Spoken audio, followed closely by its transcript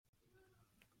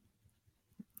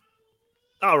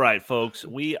All right, folks,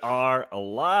 we are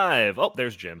alive. Oh,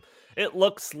 there's Jim. It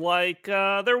looks like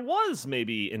there was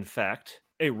maybe, in fact,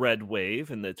 a red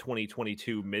wave in the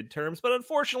 2022 midterms, but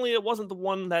unfortunately, it wasn't the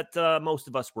one that most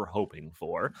of us were hoping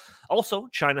for. Also,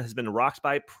 China has been rocked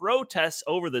by protests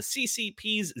over the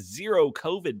CCP's zero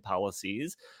COVID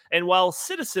policies. And while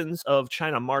citizens of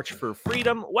China march for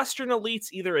freedom, Western elites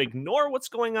either ignore what's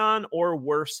going on or,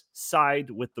 worse,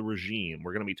 side with the regime.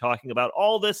 We're going to be talking about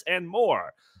all this and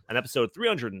more on episode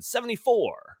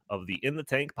 374 of the In the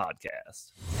Tank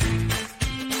podcast.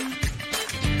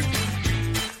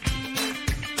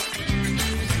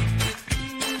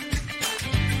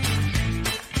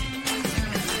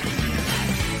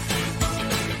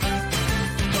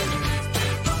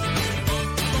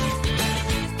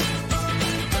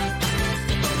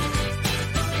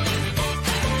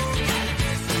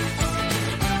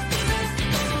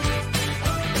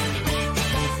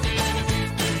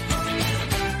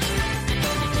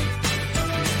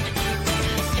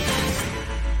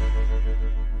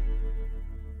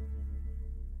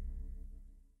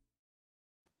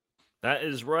 That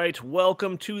is right.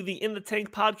 Welcome to the In the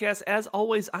Tank podcast. As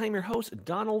always, I'm your host,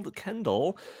 Donald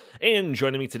Kendall. And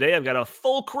joining me today, I've got a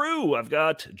full crew. I've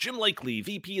got Jim Likely,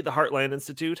 VP of the Heartland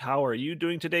Institute. How are you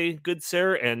doing today, good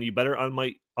sir? And you better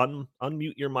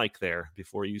unmute your mic there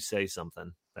before you say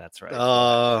something. That's right.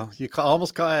 I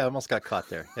almost got caught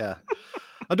there. Yeah.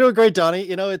 I'm doing great, Donnie.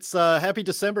 You know, it's happy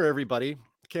December, everybody.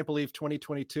 Can't believe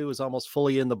 2022 is almost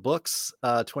fully in the books.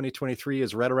 2023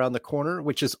 is right around the corner,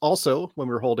 which is also when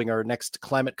we're holding our next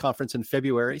climate conference in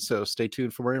February. So stay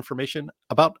tuned for more information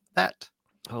about that.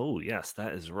 Oh, yes,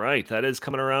 that is right. That is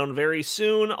coming around very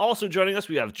soon. Also joining us,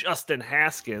 we have Justin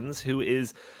Haskins, who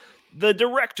is the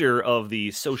director of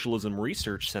the Socialism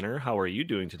Research Center. How are you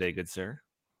doing today, good sir?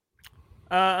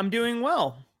 I'm doing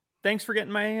well. Thanks for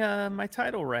getting my my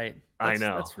title right. I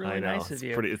know. That's really nice of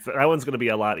you. That one's going to be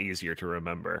a lot easier to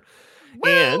remember.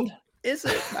 Well, and is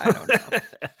it? I don't know.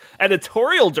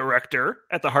 Editorial director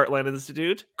at the Heartland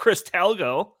Institute, Chris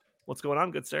Talgo. What's going on,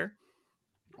 good sir?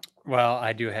 Well,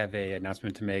 I do have an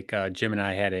announcement to make. Jim and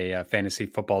I had a fantasy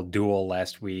football duel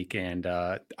last week, and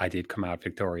I did come out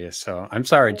victorious. So I'm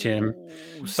sorry, Jim.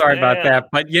 Sorry about that.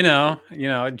 But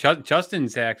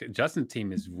Justin's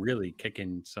team is really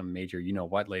kicking some major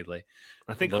what lately.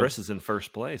 I think Chris is in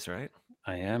first place, right?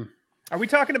 I am. Are we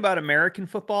talking about American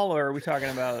football or are we talking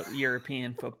about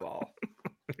European football?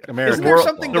 American. Isn't there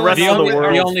something the rest going of on the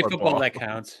world. The only football that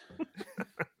counts.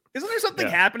 Isn't there something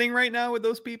happening right now with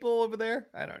those people over there?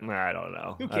 I don't know. I don't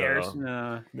know. Who cares?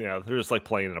 No. Yeah, they're just like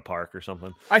playing in a park or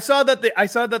something. I saw that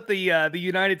the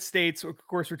United States, of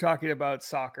course, we're talking about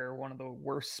soccer, one of the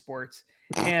worst sports.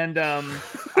 And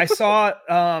I saw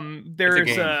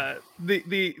there's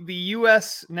the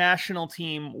U.S. national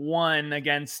team won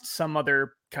against some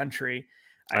other country.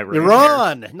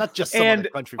 Iran, not just some other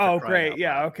country. Oh, great.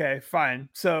 Yeah. Okay, fine.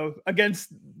 So against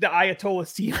the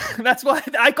Ayatollahs team. That's why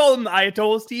I call them the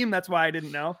Ayatollahs team. That's why I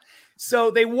didn't know. So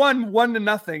they won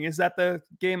 1-0. Is that the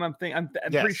game I'm thinking?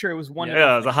 I'm pretty sure it was 1-0.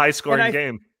 Yeah, it was a high scoring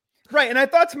game. Right. And I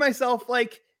thought to myself,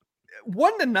 like,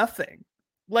 1-0.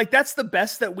 Like, that's the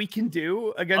best that we can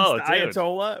do against the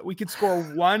Ayatollah. We could score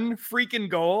one freaking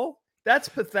goal. That's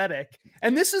pathetic.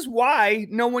 And this is why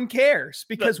no one cares,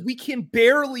 because we can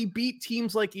barely beat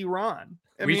teams like Iran.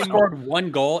 We scored one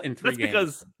goal in 3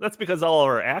 games. That's because all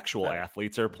our actual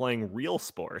athletes are playing real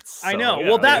sports. So, I know.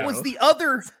 Well, that was the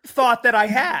other thought that I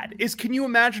had is, can you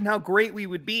imagine how great we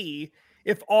would be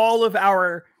if all of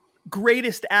our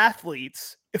greatest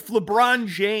athletes, if LeBron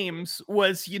James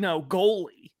was,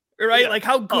 goalie, right? Like,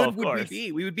 how good would we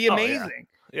be? We would be amazing.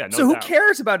 So who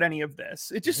cares about any of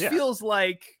this? It just feels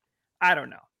like, I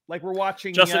don't know. Like we're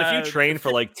watching. Justin, if you train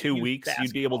for like 2 weeks,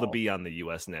 you'd be able to be on the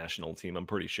U.S. national team. I'm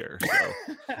pretty sure. So.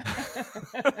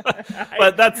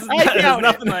 But has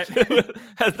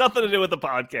nothing to do with the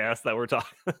podcast that we're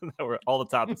talking. All the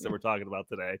topics that we're talking about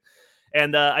today.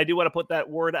 And I do want to put that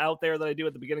word out there that I do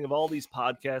at the beginning of all these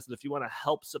podcasts. And if you want to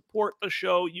help support the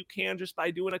show, you can just by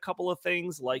doing a couple of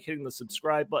things like hitting the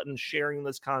subscribe button, sharing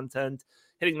this content,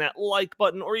 hitting that like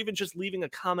button, or even just leaving a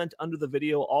comment under the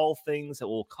video. All things that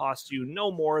will cost you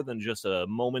no more than just a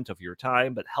moment of your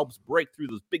time, but helps break through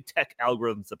those big tech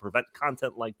algorithms that prevent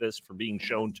content like this from being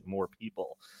shown to more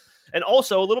people. And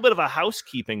also a little bit of a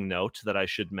housekeeping note that I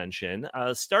should mention.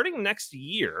 Starting next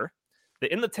year,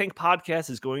 the In the Tank podcast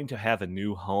is going to have a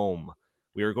new home.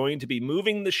 We are going to be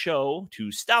moving the show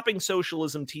to Stopping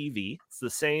Socialism TV. It's the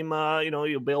same,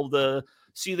 you'll be able to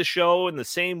see the show in the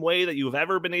same way that you've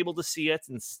ever been able to see it,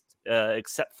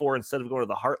 except for instead of going to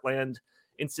the Heartland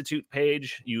Institute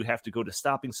page, you have to go to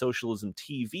Stopping Socialism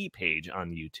TV page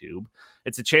on YouTube.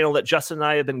 It's a channel that Justin and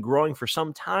I have been growing for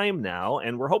some time now,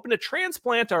 and we're hoping to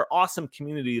transplant our awesome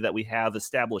community that we have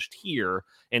established here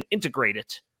and integrate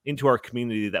it into our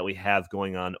community that we have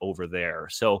going on over there.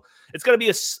 So it's going to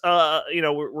be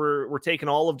we're taking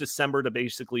all of December to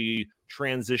basically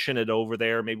transition it over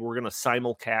there. Maybe we're going to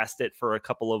simulcast it for a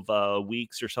couple of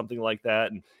weeks or something like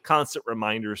that, and constant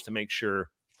reminders to make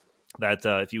sure that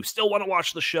if you still want to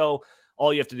watch the show,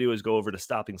 all you have to do is go over to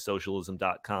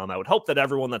stoppingsocialism.com. I would hope that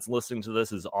everyone that's listening to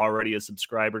this is already a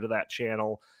subscriber to that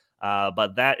channel.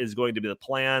 But that is going to be the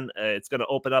plan. It's going to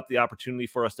open up the opportunity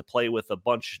for us to play with a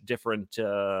bunch of different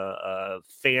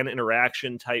fan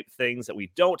interaction type things that we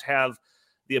don't have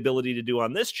the ability to do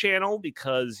on this channel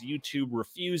because YouTube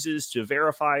refuses to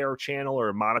verify our channel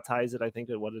or monetize it, I think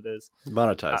is what it is.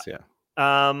 Monetize, yeah.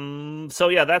 So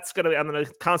yeah, I'm gonna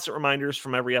constant reminders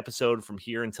from every episode from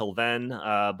here until then.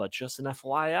 But just an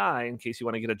FYI, in case you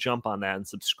want to get a jump on that and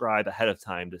subscribe ahead of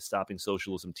time to Stopping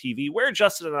Socialism TV, where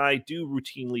Justin and I do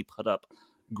routinely put up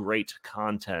great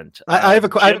content. I have a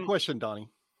question, Donnie.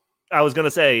 I was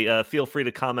gonna say, feel free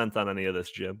to comment on any of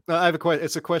this, Jim. I have a question.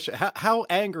 It's a question. How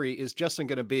angry is Justin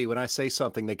going to be when I say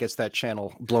something that gets that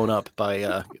channel blown up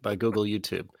by Google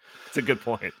YouTube? It's a good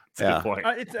point. It's a good point.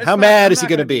 How mad is he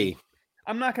going to be?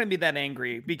 I'm not going to be that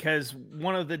angry because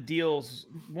one of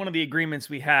the agreements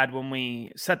we had when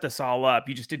we set this all up,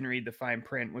 you just didn't read the fine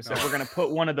print, was that we're going to put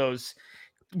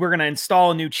we're going to install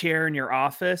a new chair in your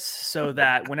office so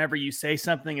that whenever you say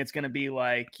something, it's going to be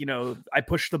like, I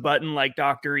push the button like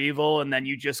Dr. Evil and then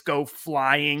you just go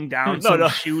flying down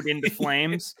chute into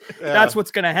flames. Yeah. That's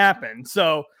what's going to happen.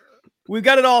 So we've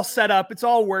got it all set up. It's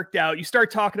all worked out. You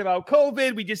start talking about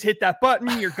COVID. We just hit that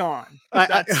button. You're gone.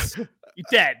 You're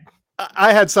dead.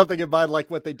 I had something in mind like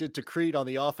what they did to Creed on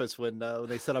The Office when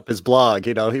they set up his blog.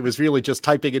 He was really just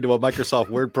typing into a Microsoft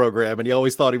Word program, and he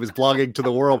always thought he was blogging to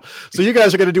the world. So you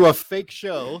guys are going to do a fake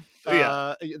show.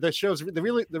 The show's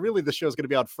the show's going to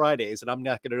be on Fridays, and I'm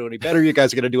not going to do any better. You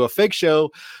guys are going to do a fake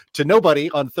show to nobody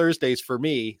on Thursdays for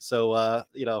me. So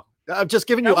I'm just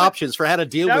giving you options for how to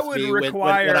deal with me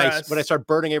when I start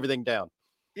burning everything down.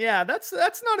 Yeah, that's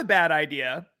not a bad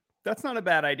idea. That's not a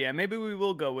bad idea. Maybe we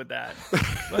will go with that.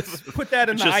 Let's put that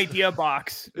in the idea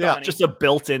box. Yeah, just a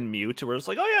built-in mute where it's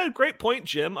like, oh yeah, great point,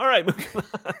 Jim. All right.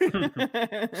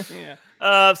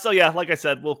 Yeah. So yeah, like I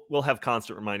said, we'll have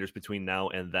constant reminders between now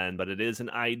and then, but it is an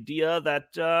idea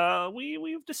that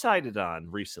we've decided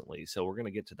on recently. So we're gonna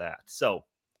get to that. So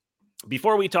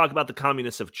before we talk about the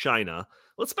communists of China,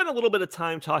 let's spend a little bit of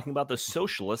time talking about the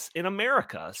socialists in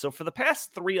America. So for the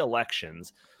past 3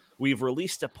 elections, we've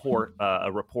released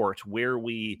a report where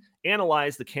we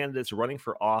analyze the candidates running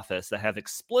for office that have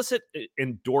explicit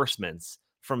endorsements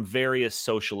from various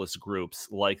socialist groups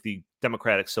like the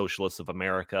Democratic Socialists of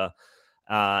America.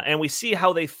 And we see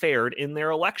how they fared in their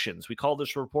elections. We call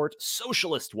this report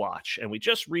Socialist Watch, and we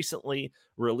just recently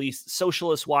released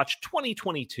Socialist Watch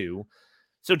 2022.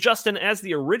 So, Justin, as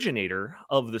the originator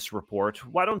of this report,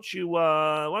 why don't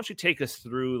you take us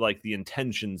through like the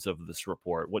intentions of this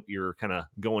report, what you're kind of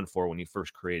going for when you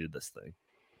first created this thing?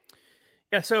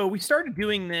 Yeah, so we started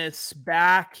doing this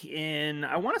back in,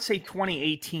 I want to say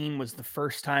 2018 was the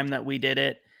first time that we did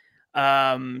it.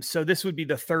 So this would be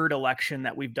the 3rd election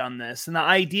that we've done this, and the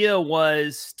idea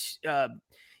was,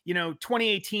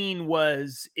 2018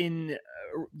 was in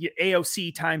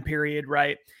AOC time period,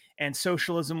 right? And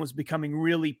socialism was becoming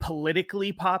really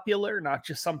politically popular, not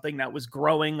just something that was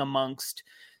growing amongst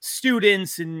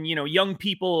students and, young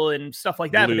people and stuff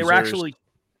like that. Losers. But they were actually,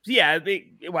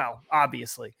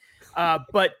 obviously.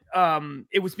 But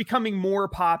it was becoming more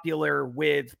popular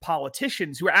with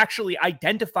politicians who were actually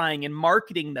identifying and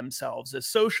marketing themselves as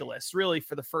socialists. Really,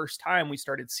 for the first time, we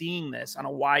started seeing this on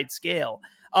a wide scale,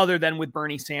 other than with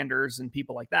Bernie Sanders and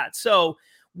people like that. So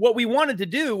what we wanted to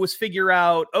do was figure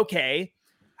out, okay,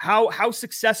 how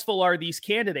successful are these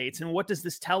candidates, and what does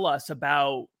this tell us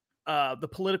about the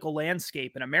political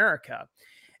landscape in America?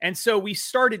 And so we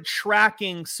started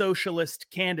tracking socialist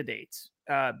candidates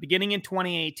beginning in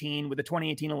 2018 with the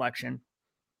 2018 election,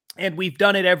 and we've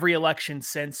done it every election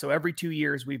since. So every 2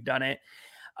 years we've done it.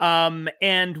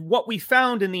 And what we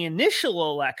found in the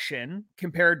initial election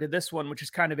compared to this one, which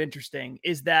is kind of interesting,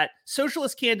 is that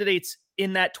socialist candidates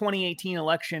in that 2018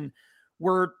 election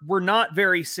were not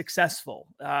very successul.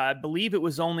 I believe it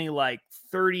was only like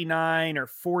 39 or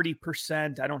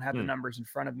 40%. I don't have the numbers in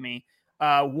front of me.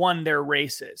 Won their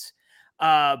races.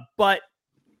 But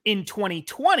in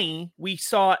 2020, we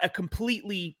saw a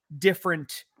completely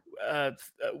different,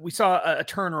 we saw a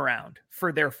turnaround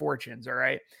for their fortunes. All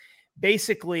right.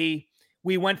 Basically,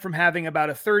 we went from having about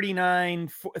a 35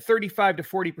 to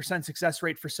 40% success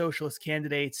rate for socialist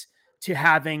candidates to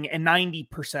having a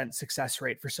 90% success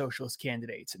rate for socialist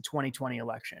candidates in 2020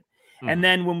 election. And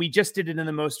then when we just did it in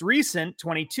the most recent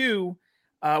 22,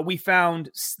 we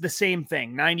found the same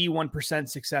thing, 91%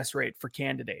 success rate for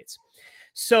candidates.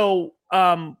 So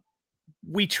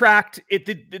we tracked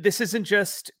it. This isn't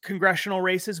just congressional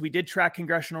races. We did track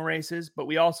congressional races, but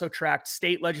we also tracked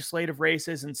state legislative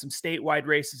races and some statewide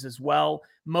races as well.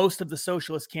 Most of the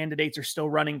socialist candidates are still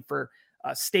running for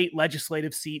state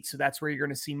legislative seats. So that's where you're going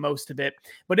to see most of it.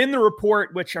 But in the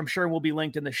report, which I'm sure will be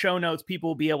linked in the show notes, people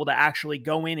will be able to actually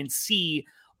go in and see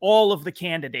all of the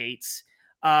candidates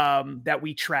that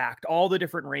we tracked, all the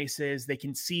different races. They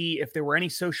can see if there were any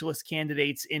socialist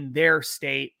candidates in their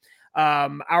state.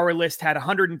 Our list had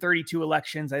 132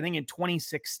 elections, I think in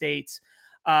 26 states.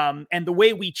 And the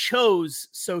way we chose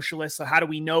socialists, so how do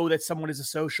we know that someone is a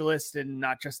socialist and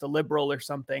not just a liberal or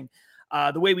something?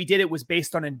 The way we did it was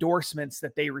based on endorsements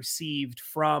that they received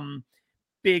from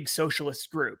big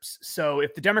socialist groups. So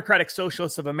if the Democratic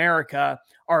Socialists of America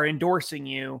are endorsing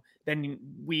you, then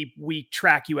we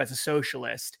track you as a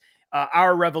socialist.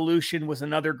 Our Revolution was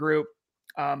another group.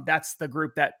 That's the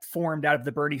group that formed out of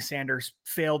the Bernie Sanders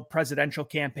failed presidential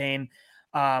campaign.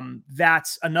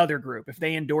 That's another group. If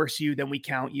they endorse you, then we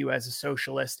count you as a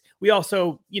socialist. We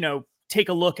also, take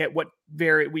a look at what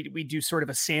we do sort of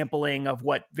a sampling of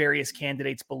what various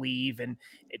candidates believe, and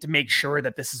to make sure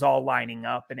that this is all lining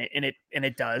up. And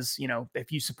it does.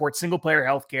 If you support single payer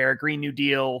healthcare, Green New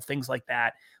Deal, things like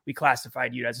that, we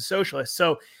classified you as a socialist.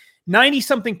 So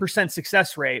 90-something%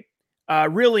 success rate,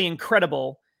 really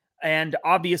incredible and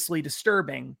obviously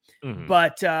disturbing.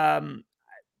 But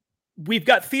we've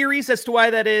got theories as to why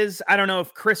that is. I don't know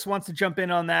if Chris wants to jump in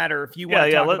on that, or if you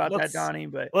want to talk about that, Donnie.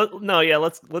 But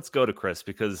let's go to Chris,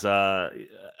 because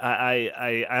I'm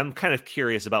kind of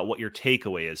curious about what your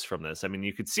takeaway is from this. I mean,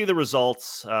 you could see the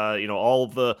results. All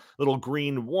the little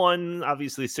green one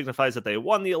obviously signifies that they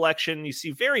won the election. You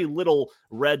see very little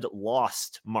red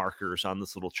lost markers on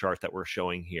this little chart that we're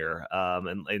showing here,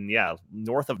 and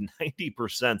north of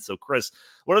 90%. So, Chris,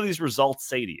 what do these results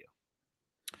say to you?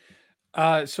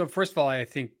 So first of all, I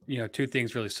think, two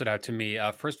things really stood out to me.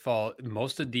 First of all,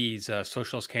 most of these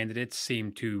socialist candidates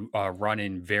seem to run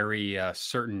in very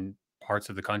certain parts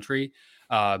of the country,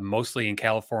 mostly in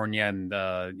California and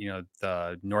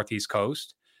the Northeast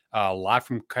coast. A lot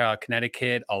from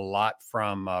Connecticut, a lot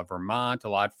from Vermont, a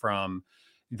lot from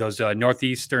those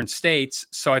northeastern states.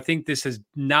 So I think this is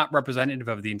not representative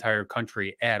of the entire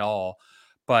country at all.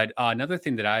 But another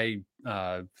thing that I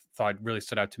thought really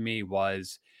stood out to me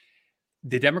was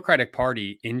the Democratic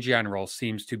Party in general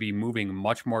seems to be moving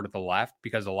much more to the left,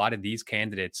 because a lot of these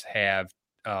candidates have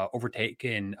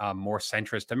overtaken more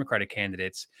centrist Democratic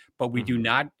candidates, but we do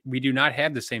not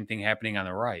have the same thing happening on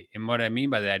the right. And what I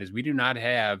mean by that is we do not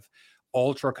have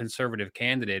ultra conservative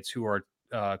candidates who are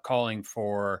calling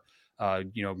for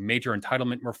major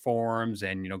entitlement reforms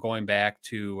and going back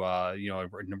to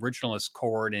an originalist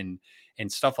court and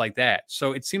stuff like that.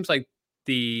 So it seems like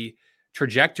the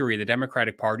trajectory of the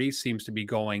Democratic Party seems to be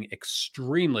going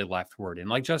extremely leftward. And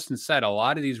like Justin said, a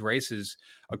lot of these races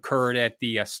occurred at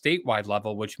the statewide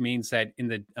level, which means that in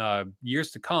the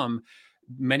years to come,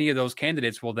 many of those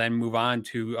candidates will then move on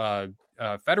to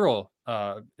federal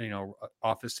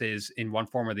offices in one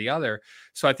form or the other.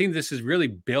 So I think this is really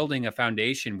building a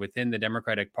foundation within the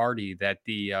Democratic Party that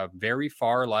the very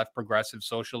far left progressive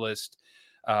socialist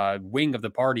wing of the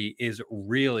party is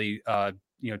really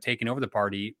taking over the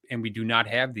party, and we do not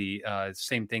have the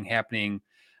same thing happening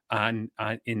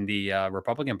in the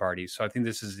Republican Party. So I think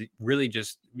this is really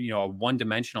just a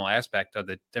one-dimensional aspect of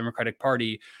the Democratic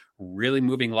Party really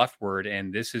moving leftward,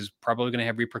 and this is probably going to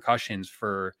have repercussions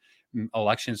for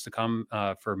elections to come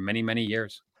for many, many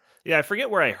years. Yeah, I forget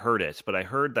where I heard it, but I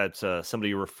heard that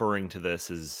somebody referring to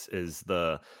this is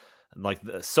the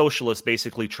socialists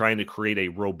basically trying to create a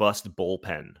robust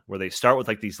bullpen where they start with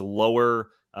these lower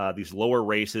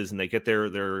races, and they get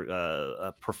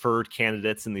their preferred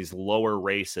candidates in these lower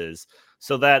races,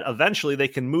 so that eventually they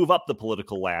can move up the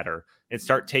political ladder and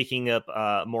start taking up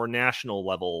more national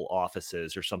level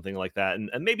offices or something like that, and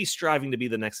maybe striving to be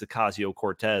the next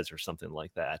Ocasio-Cortez or something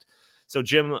like that. So,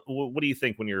 Jim, what do you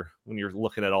think when you're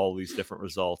looking at all these different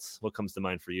results? What comes to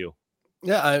mind for you?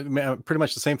 Yeah, pretty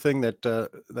much the same thing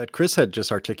that Chris had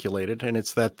just articulated, and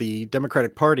it's that the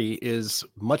Democratic Party is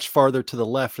much farther to the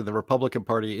left and the Republican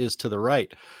Party is to the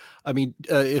right. I mean,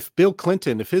 if Bill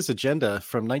Clinton, if his agenda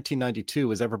from 1992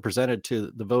 was ever presented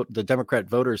to the Democrat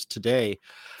voters today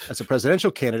as a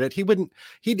presidential candidate,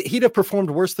 he'd have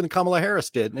performed worse than Kamala Harris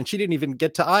did, and she didn't even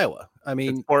get to Iowa. I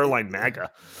mean, it's borderline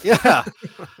MAGA. Yeah.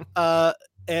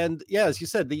 And yeah, as you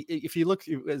said, if you look,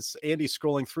 as Andy's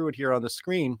scrolling through it here on the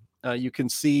screen, you can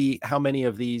see how many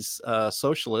of these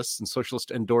socialists and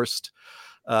socialist endorsed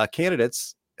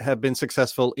candidates have been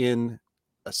successful in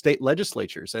state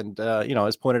legislatures. And,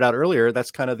 as pointed out earlier, that's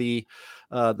kind of the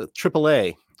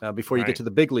AAA before you get to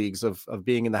the big leagues of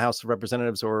being in the House of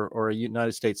Representatives or a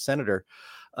United States senator.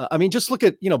 I mean, just look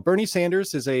at, Bernie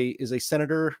Sanders is a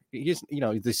senator. He's,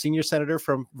 the senior senator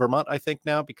from Vermont, I think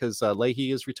now, because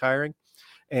Leahy is retiring.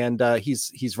 And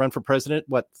he's run for president,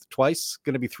 twice,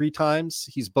 going to be 3 times.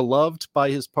 He's beloved by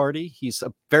his party. He's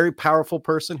a very powerful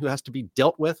person who has to be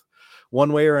dealt with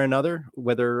one way or another,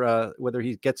 whether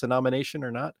he gets a nomination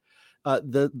or not.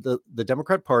 The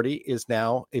Democrat Party is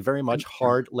now a very much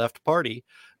hard left party.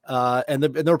 And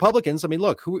the Republicans, I mean,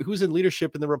 look, who's in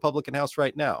leadership in the Republican House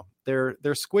right now? They're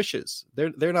squishes.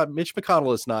 They're not. Mitch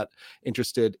McConnell is not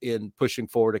interested in pushing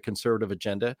forward a conservative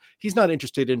agenda. He's not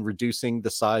interested in reducing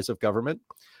the size of government.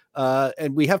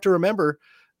 And we have to remember,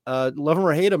 love him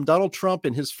or hate him, Donald Trump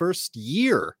in his first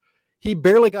year, he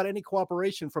barely got any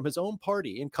cooperation from his own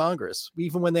party in Congress,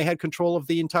 even when they had control of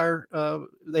the entire.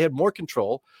 They had more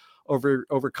control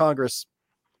over Congress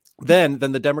than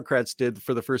the Democrats did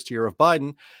for the first year of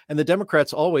Biden. And the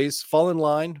Democrats always fall in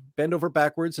line, bend over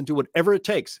backwards, and do whatever it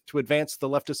takes to advance the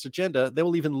leftist agenda. They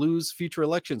will even lose future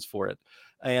elections for it.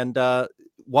 And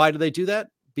why do they do that?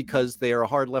 Because they are a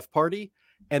hard left party,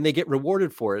 and they get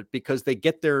rewarded for it because they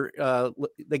get their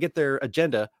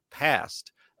agenda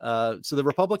passed. So the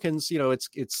Republicans,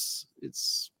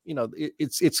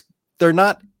 they're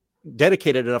not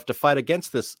dedicated enough to fight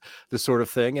against this sort of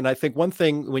thing. And I think one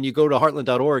thing, when you go to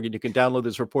heartland.org and you can download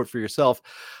this report for yourself,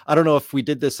 I don't know if we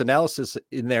did this analysis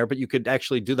in there, but you could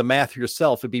actually do the math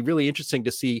yourself. It'd be really interesting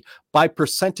to see by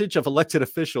percentage of elected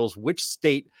officials, which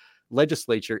state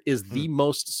legislature is the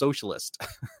most socialist.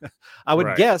 I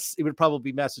would guess it would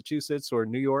probably be Massachusetts or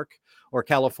New York or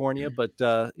California, but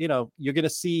you're going to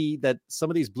see that some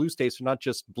of these blue states are not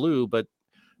just blue, but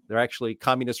they're actually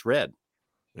communist red.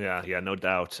 Yeah, no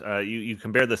doubt. You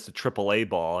compare this to AAA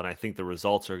ball, and I think the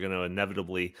results are going to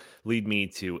inevitably lead me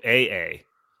to AA.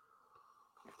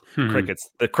 Crickets.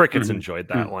 The Crickets enjoyed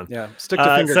that one. Yeah, stick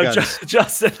to finger guns.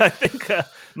 Justin, I think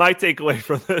my takeaway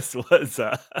from this was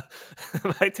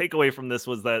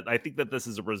that I think that this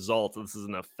is a result. This is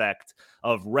an effect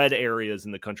of red areas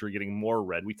in the country getting more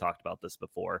red. We talked about this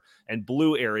before, and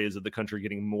blue areas of the country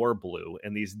getting more blue.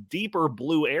 And these deeper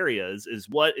blue areas is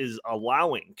what is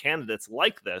allowing candidates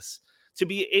like this to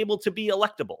be able to be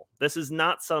electable. This is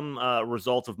not some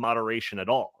result of moderation at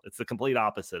all. It's the complete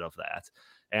opposite of that.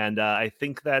 And I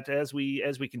think that as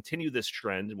we continue this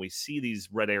trend and we see these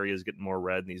red areas getting more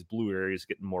red and these blue areas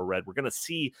getting more red, we're going to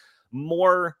see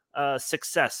more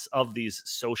success of these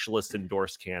socialist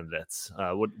endorsed candidates.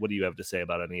 What do you have to say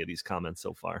about any of these comments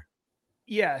so far?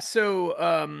 Yeah, so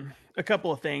a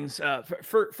couple of things.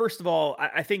 First of all,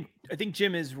 I think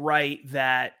Jim is right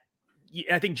that.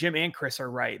 I think Jim and Chris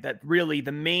are right that really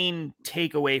the main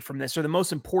takeaway from this, or the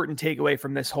most important takeaway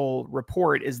from this whole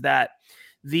report, is that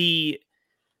the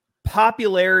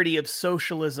popularity of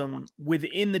socialism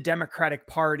within the Democratic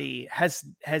Party has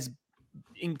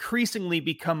increasingly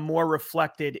become more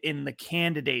reflected in the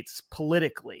candidates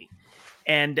politically.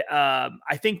 And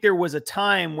I think there was a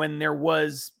time when there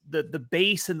was the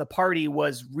base in the party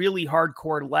was really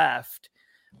hardcore left,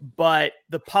 but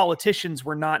the politicians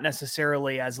were not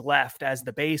necessarily as left as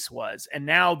the base was. And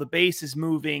now the base is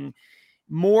moving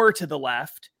more to the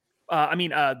left.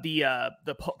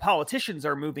 The politicians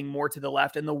are moving more to the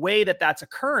left. And the way that that's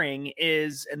occurring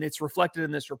is, and it's reflected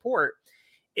in this report,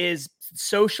 is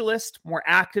socialist, more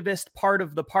activist part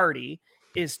of the party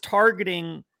is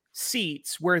targeting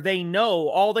seats where they know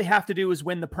all they have to do is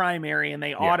win the primary and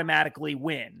they automatically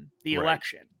win the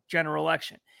election, general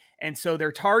election. And so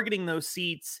they're targeting those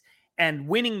seats and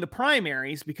winning the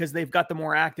primaries because they've got the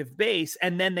more active base,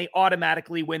 and then they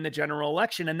automatically win the general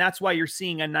election. And that's why you're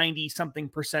seeing a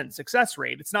 90-something% success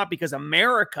rate. It's not because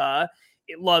America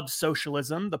loves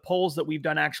socialism. The polls that we've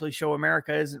done actually show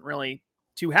America isn't really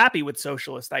too happy with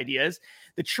socialist ideas.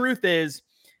 The truth is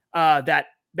that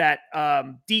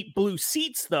deep blue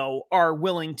seats, though, are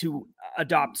willing to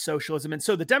adopt socialism. And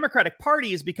so the Democratic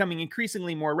Party is becoming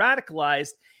increasingly more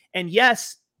radicalized. And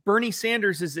yes, Bernie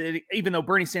Sanders even though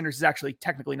Bernie Sanders is actually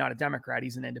technically not a Democrat,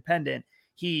 he's an independent.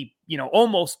 He,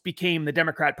 almost became the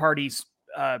Democrat Party's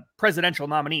presidential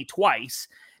nominee twice,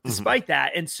 despite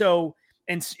that. And so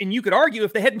And you could argue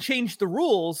if they hadn't changed the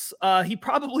rules, he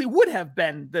probably would have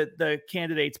been the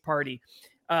candidate's party,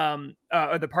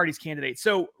 or the party's candidate.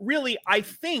 So really, I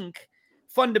think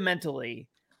fundamentally,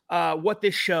 what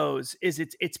this shows is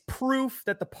it's proof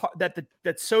that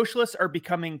that socialists are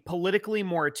becoming politically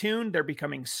more attuned. They're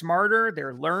becoming smarter.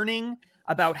 They're learning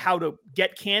about how to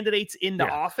get candidates into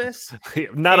office.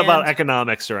 Not about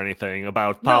economics or anything,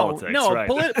 about politics. No,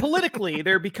 right? Politically,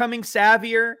 they're becoming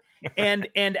savvier. And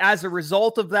as a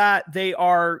result of that, they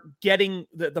are getting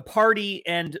the party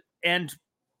and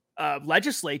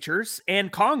legislatures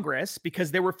and Congress,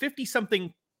 because there were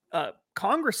 50-something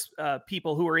Congress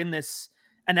people who are in this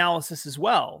analysis as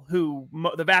well, who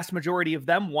the vast majority of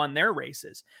them won their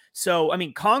races. So, I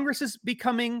mean, Congress is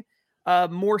becoming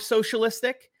more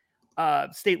socialistic.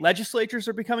 State legislatures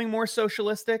are becoming more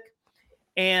socialistic,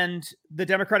 and the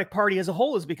Democratic Party as a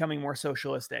whole is becoming more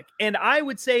socialistic. And I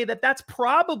would say that that's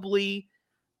probably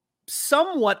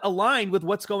somewhat aligned with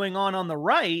what's going on the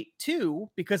right too,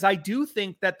 because I do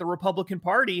think that the Republican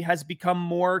Party has become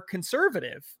more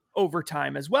conservative over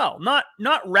time as well. Not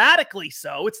radically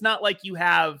so. It's not like you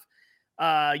have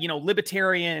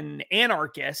libertarian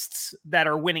anarchists that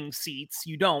are winning seats.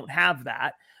 You don't have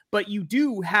that. But you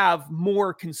do have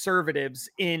more conservatives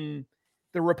in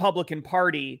the Republican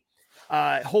Party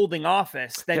holding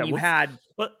office than you had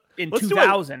in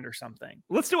 2000 or something.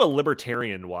 Let's do a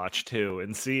libertarian watch too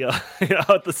and see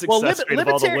what the success rate of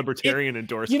all the libertarian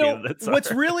endorsed candidates are.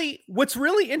 What's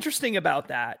really interesting about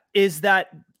that is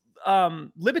that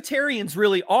libertarians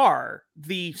really are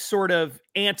the sort of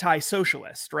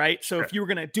anti-socialist, right? So if you were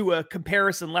going to do a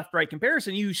comparison, left-right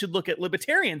comparison, you should look at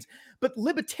libertarians. But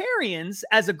libertarians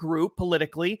as a group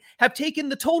politically have taken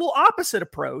the total opposite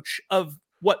approach of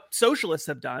what socialists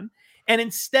have done. And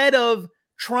instead of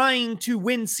trying to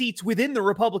win seats within the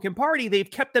Republican Party, they've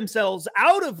kept themselves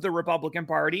out of the Republican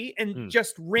Party and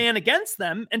just ran against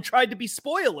them and tried to be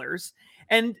spoilers.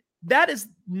 And that is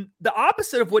the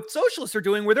opposite of what socialists are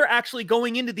doing, where they're actually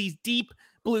going into these deep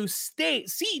blue state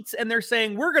seats and they're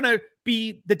saying, we're going to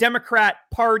be the Democrat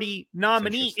Party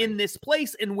nominee in this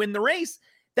place and win the race.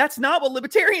 That's not what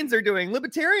libertarians are doing.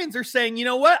 Libertarians are saying, you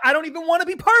know what? I don't even want to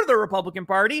be part of the Republican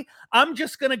Party. I'm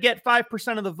just going to get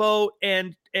 5% of the vote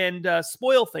and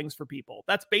spoil things for people.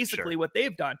 That's basically what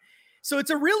they've done. So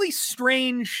it's a really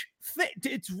strange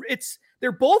thing.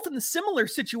 They're both in the similar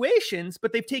situations,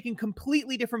 but they've taken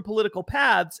completely different political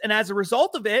paths. And as a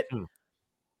result of it,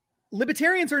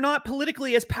 libertarians are not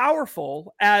politically as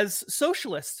powerful as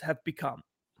socialists have become.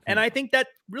 And I think that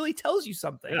really tells you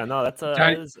something. Yeah, no,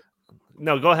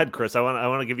 no, go ahead, Chris. I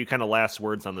want to give you kind of last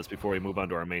words on this before we move on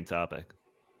to our main topic.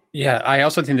 Yeah, I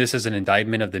also think this is an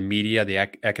indictment of the media, the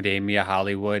academia,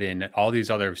 Hollywood, and all these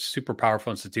other super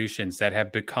powerful institutions that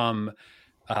have become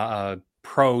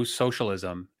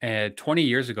pro-socialism. And 20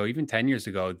 years ago, even 10 years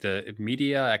ago, the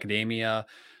media, academia,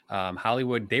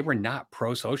 Hollywood, they were not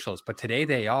pro-socialist, but today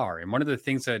they are. And one of the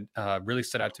things that really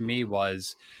stood out to me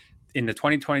was in the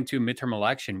 2022 midterm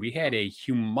election, we had a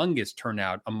humongous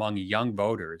turnout among young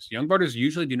voters. Young voters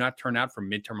usually do not turn out for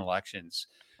midterm elections,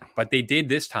 but they did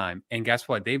this time. And guess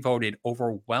what? They voted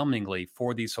overwhelmingly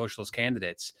for these socialist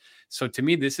candidates. So to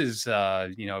me, this is,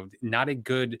 not a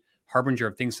good harbinger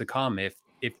of things to come. If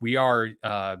we are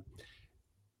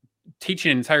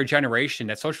teaching an entire generation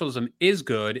that socialism is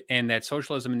good and that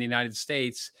socialism in the United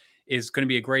States is going to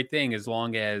be a great thing as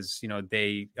long as,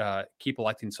 they keep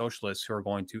electing socialists who are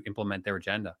going to implement their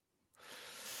agenda.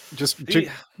 Just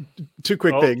two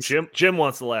quick things. Jim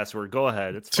wants the last word. Go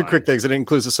ahead. It's two quick things. It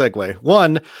includes a segue.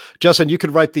 One, Justin, you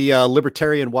could write the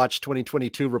Libertarian Watch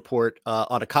 2022 report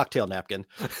on a cocktail napkin.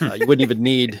 You wouldn't even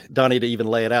need Donnie to even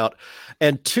lay it out.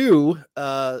 And two,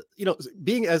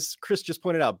 being, as Chris just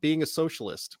pointed out, being a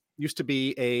socialist used to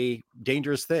be a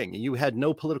dangerous thing. You had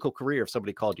no political career if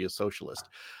somebody called you a socialist.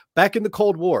 Back in the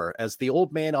Cold War, as the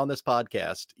old man on this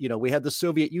podcast, we had the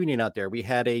Soviet Union out there. We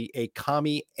had a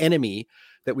commie enemy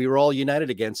that we were all united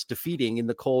against defeating in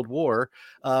the Cold War.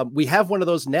 We have one of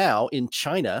those now in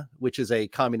China, which is a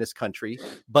communist country,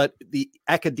 but the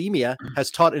academia has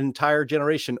taught an entire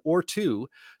generation or two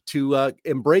to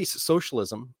embrace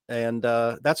socialism. And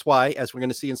that's why, as we're going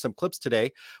to see in some clips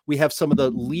today, we have some of the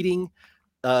leading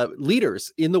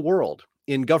leaders in the world,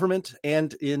 in government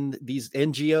and in these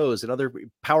NGOs and other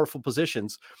powerful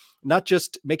positions, not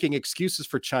just making excuses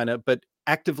for China, but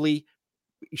actively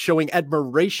showing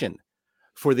admiration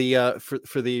for their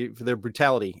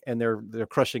brutality and their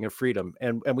crushing of freedom.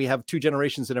 And we have two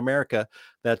generations in America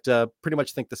that pretty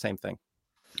much think the same thing.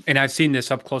 And I've seen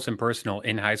this up close and personal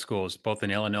in high schools, both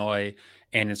in Illinois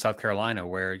and in South Carolina,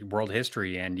 where world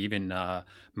history and even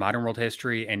modern world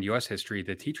history and U.S. history,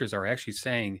 the teachers are actually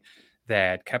saying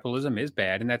that capitalism is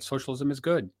bad and that socialism is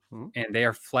good. Mhm. And they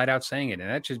are flat out saying it. And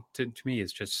that just, to me,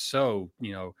 is just so,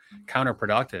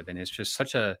 counterproductive. And it's just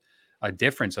such a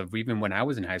difference of even when I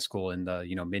was in high school in the,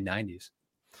 mid 90s.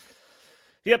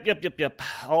 Yep.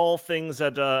 All things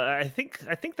that I think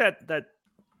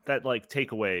that like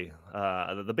takeaway,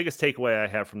 the biggest takeaway I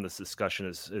have from this discussion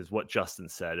is what Justin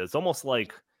said. It's almost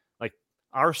like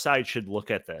our side should look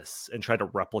at this and try to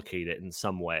replicate it in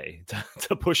some way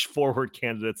to push forward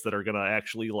candidates that are going to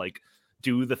actually like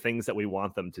do the things that we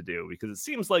want them to do, because it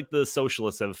seems like the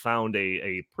socialists have found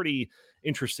a pretty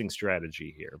interesting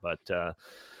strategy here.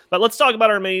 But let's talk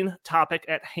about our main topic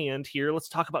at hand here. Let's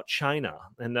talk about China.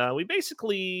 And we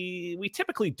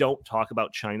typically don't talk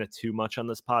about China too much on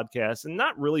this podcast, and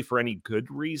not really for any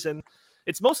good reason.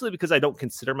 It's mostly because I don't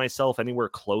consider myself anywhere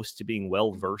close to being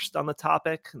well-versed on the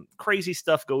topic. Crazy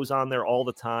stuff goes on there all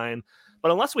the time.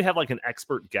 But unless we have like an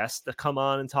expert guest to come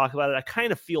on and talk about it, I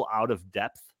kind of feel out of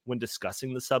depth when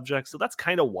discussing the subject. So that's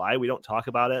kind of why we don't talk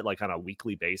about it like on a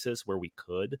weekly basis where we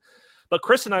could. But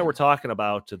Chris and I were talking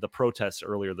about the protests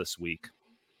earlier this week,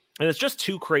 and it's just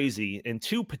too crazy and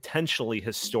too potentially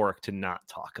historic to not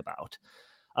talk about.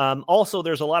 Also,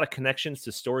 there's a lot of connections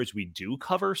to stories we do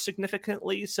cover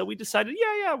significantly, so we decided,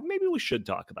 yeah, maybe we should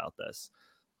talk about this.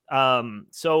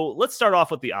 So let's start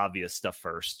off with the obvious stuff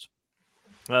first.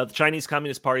 The Chinese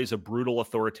Communist Party is a brutal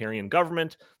authoritarian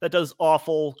government that does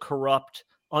awful, corrupt,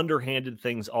 underhanded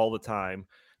things all the time.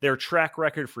 Their track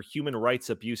record for human rights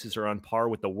abuses are on par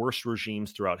with the worst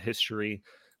regimes throughout history.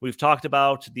 We've talked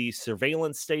about the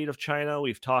surveillance state of China.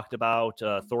 We've talked about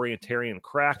authoritarian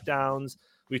crackdowns.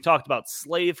 We've talked about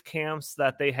slave camps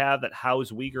that they have that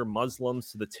house Uyghur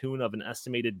Muslims to the tune of an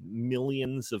estimated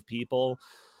millions of people.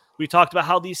 We talked about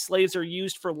how these slaves are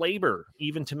used for labor,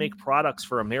 even to make products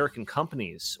for American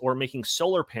companies, or making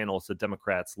solar panels that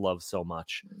Democrats love so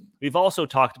much. We've also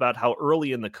talked about how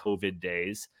early in the COVID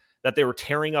days that they were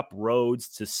tearing up roads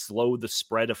to slow the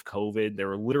spread of COVID. They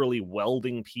were literally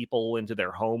welding people into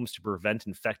their homes to prevent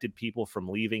infected people from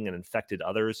leaving and infected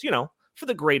others, for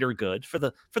the greater good, for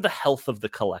the health of the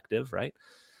collective, right?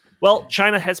 Well,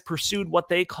 China has pursued what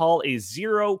they call a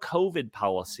zero COVID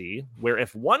policy, where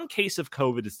if one case of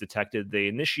COVID is detected, they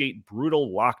initiate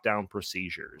brutal lockdown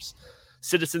procedures.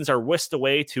 Citizens are whisked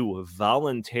away to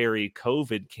voluntary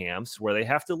COVID camps where they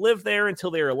have to live there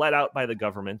until they are let out by the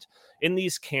government. In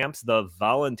these camps, the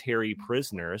voluntary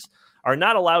prisoners are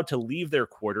not allowed to leave their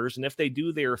quarters, and if they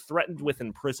do, they are threatened with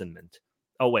imprisonment.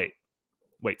 Oh, wait,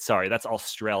 sorry, that's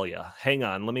Australia. Hang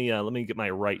on, let me get my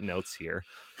right notes here.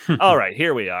 All right,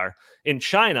 here we are. In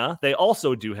China, they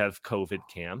also do have COVID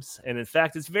camps, and in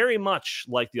fact, it's very much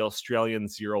like the Australian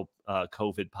zero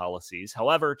COVID policies.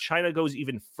 However, China goes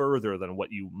even further than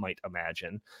what you might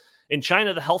imagine. In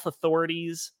China, the health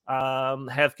authorities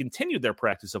have continued their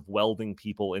practice of welding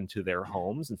people into their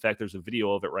homes. In fact, there's a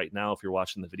video of it right now if you're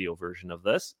watching the video version of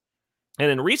this. And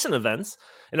in recent events,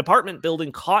 an apartment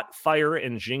building caught fire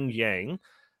in Xinjiang,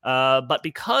 but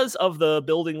because of the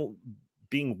building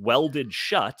being welded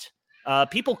shut,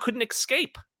 people couldn't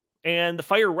escape, and the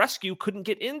fire rescue couldn't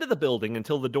get into the building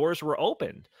until the doors were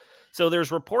opened. So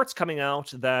there's reports coming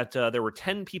out that there were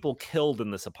 10 people killed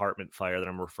in this apartment fire that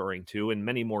I'm referring to, and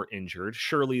many more injured.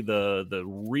 Surely the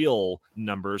real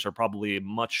numbers are probably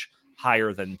much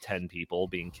higher than 10 people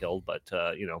being killed, but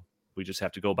we just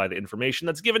have to go by the information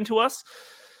that's given to us.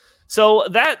 So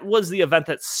that was the event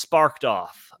that sparked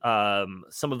off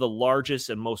some of the largest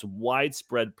and most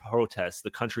widespread protests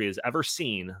the country has ever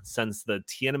seen since the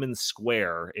Tiananmen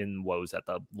Square in, what was that,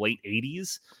 the late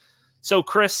 80s? So,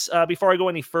 Chris, before I go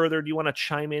any further, do you want to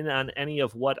chime in on any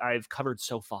of what I've covered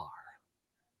so far?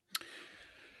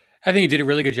 I think you did a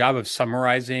really good job of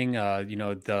summarizing,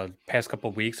 the past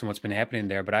couple of weeks and what's been happening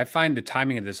there. But I find the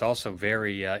timing of this also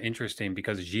very interesting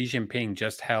because Xi Jinping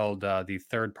just held the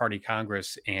Third Party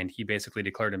Congress, and he basically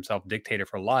declared himself dictator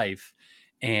for life.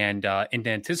 And in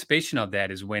anticipation of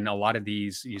that is when a lot of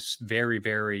these very,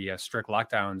 very strict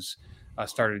lockdowns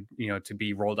started, to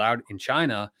be rolled out in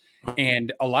China.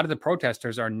 And a lot of the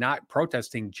protesters are not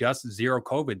protesting just zero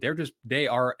COVID. They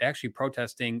are actually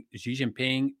protesting Xi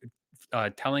Jinping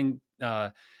telling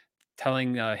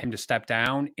him to step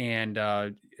down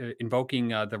and invoking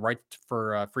the right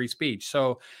for free speech.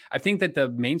 So I think that the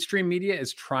mainstream media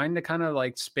is trying to kind of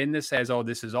like spin this as, oh,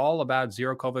 this is all about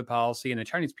zero COVID policy, and the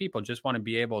Chinese people just want to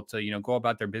be able to, go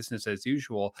about their business as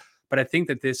usual. But I think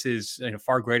that this is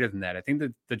far greater than that. I think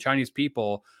that the Chinese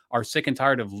people are sick and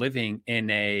tired of living in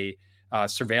a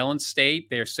surveillance state.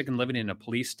 They're sick and living in a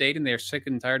police state, and they're sick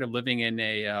and tired of living in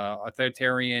a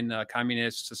authoritarian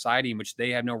communist society in which they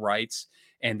have no rights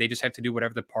and they just have to do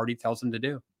whatever the party tells them to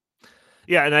do.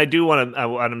 Yeah, and I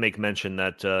want to make mention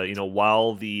that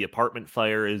while the apartment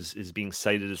fire is being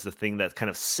cited as the thing that kind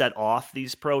of set off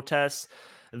these protests,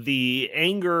 the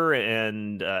anger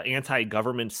and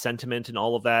anti-government sentiment and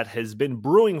all of that has been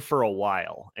brewing for a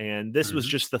while, and this was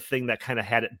just the thing that kind of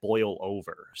had it boil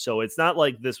over. So it's not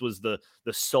like this was the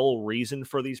sole reason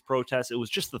for these protests; it was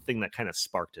just the thing that kind of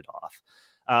sparked it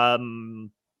off.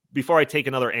 Before I take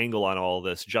another angle on all of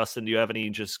this, Justin, do you have any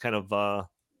just kind of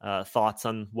thoughts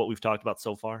on what we've talked about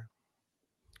so far?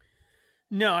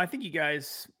 No, I think you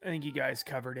guys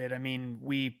covered it. I mean,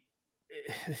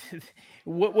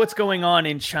 what's going on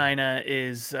in China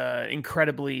is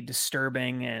incredibly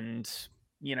disturbing, and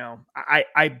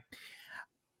I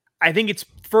think it's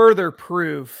further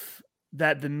proof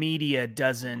that the media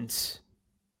doesn't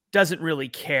really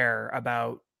care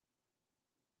about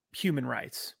human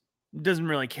rights. Doesn't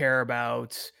really care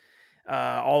about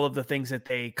all of the things that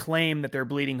they claim that their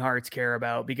bleeding hearts care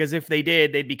about, because if they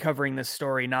did, they'd be covering this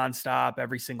story nonstop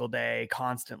every single day,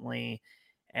 constantly,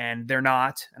 and they're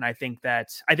not. And I think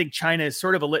China is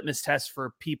sort of a litmus test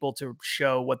for people to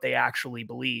show what they actually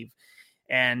believe.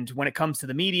 And when it comes to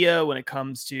the media, when it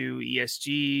comes to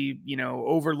ESG,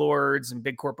 overlords and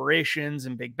big corporations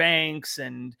and big banks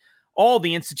and all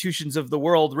the institutions of the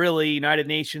world, really, United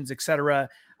Nations, etc.,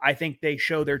 I think they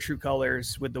show their true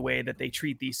colors with the way that they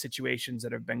treat these situations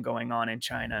that have been going on in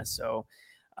China. So,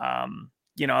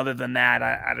 other than that,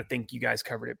 I think you guys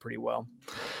covered it pretty well.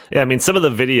 Yeah, I mean, some of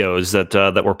the videos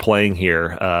that we're playing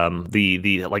here,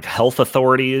 the like health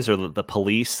authorities or the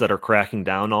police that are cracking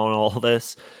down on all of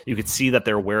this, you could see that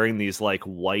they're wearing these like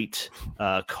white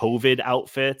COVID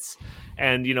outfits.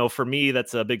 And, for me,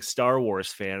 that's a big Star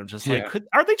Wars fan. I'm just like,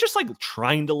 are they just like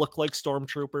trying to look like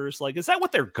stormtroopers? Like, is that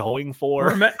what they're going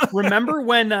for? Remember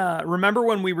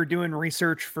when we were doing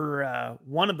research for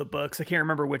one of the books? I can't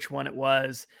remember which one it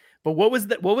was, but what was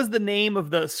the name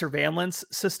of the surveillance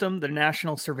system, the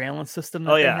national surveillance system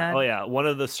that they had? Oh yeah. One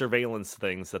of the surveillance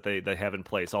things that they have in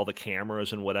place, all the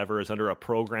cameras and whatever, is under a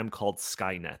program called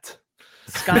Skynet.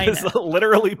 It's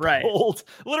literally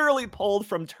pulled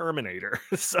from Terminator.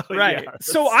 So right. Yeah,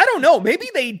 so I don't know. Maybe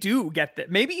they do get that.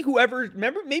 Maybe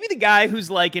maybe the guy who's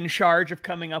like in charge of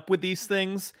coming up with these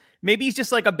things, maybe he's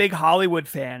just like a big Hollywood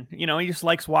fan. He just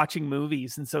likes watching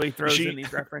movies, and so he throws in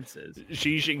these references.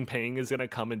 Xi Jinping is going to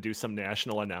come and do some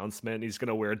national announcement. He's going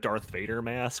to wear a Darth Vader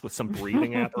mask with some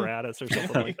breathing apparatus or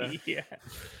something like that.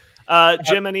 Yeah.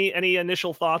 Jim, any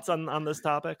initial thoughts on this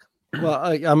topic? Well,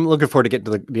 I'm looking forward to getting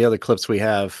to the other clips we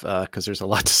have because there's a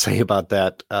lot to say about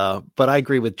that. But I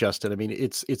agree with Justin. I mean,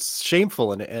 it's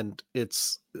shameful and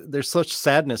there's such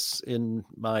sadness in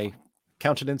my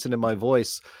countenance and in my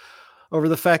voice over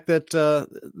the fact that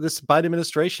this Biden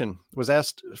administration was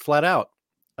asked flat out,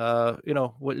 do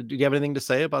you have anything to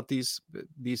say about these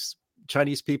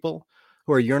Chinese people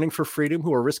who are yearning for freedom,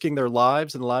 who are risking their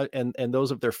lives and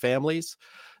those of their families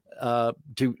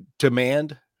to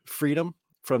demand freedom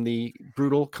from the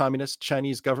brutal communist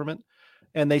Chinese government?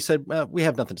 And they said, we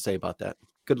have nothing to say about that.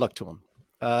 Good luck to them.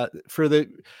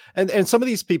 And some of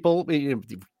these people,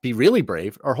 be really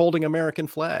brave, are holding American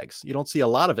flags. You don't see a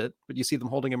lot of it, but you see them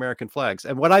holding American flags.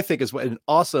 And what I think is an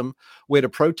awesome way to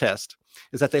protest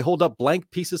is that they hold up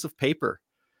blank pieces of paper.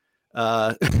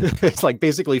 It's like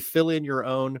basically fill in your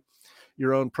own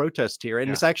protest here.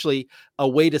 And It's actually a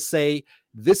way to say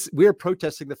this, we're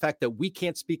protesting the fact that we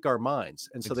can't speak our minds.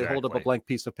 And so They hold up a blank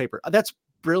piece of paper. That's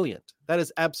brilliant. That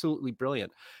is absolutely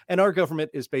brilliant. And our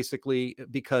government is basically,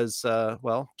 because,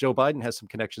 Joe Biden has some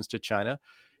connections to China.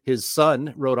 His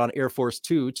son rode on Air Force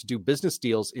Two to do business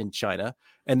deals in China.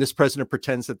 And this president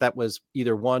pretends that was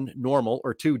either one, normal,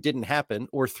 or two, didn't happen,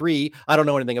 or three, I don't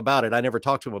know anything about it. I never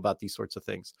talked to him about these sorts of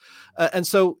things. And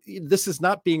so this is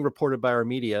not being reported by our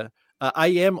media. I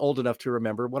am old enough to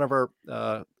remember one of our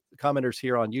commenters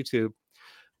here on YouTube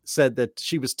said that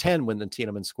she was 10 when the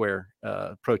Tiananmen Square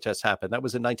protests happened. That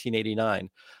was in 1989.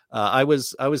 I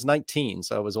was 19,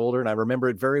 so I was older, and I remember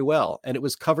it very well. And it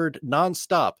was covered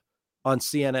nonstop on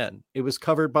CNN. It was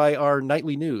covered by our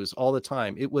nightly news all the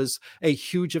time. It was a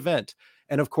huge event,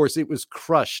 and of course, it was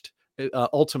crushed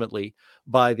ultimately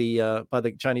by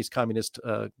the Chinese Communist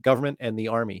government and the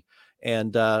army.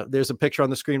 And there's a picture on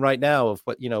the screen right now of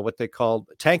what they called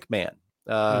Tank Man.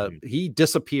 He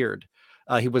disappeared.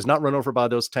 He was not run over by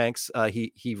those tanks.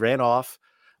 He ran off.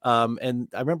 And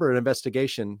I remember an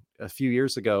investigation a few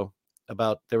years ago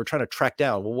about they were trying to track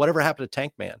down, well, whatever happened to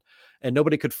Tank Man, and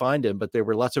nobody could find him. But there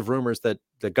were lots of rumors that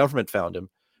the government found him,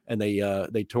 and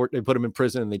they put him in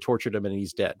prison and they tortured him, and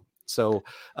he's dead. So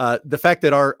the fact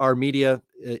that our media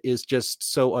is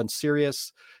just so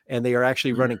unserious, and they are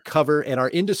actually running cover, and our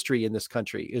industry in this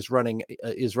country is running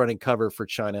cover for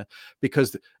China,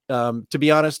 because to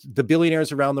be honest, the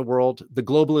billionaires around the world, the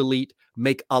global elite,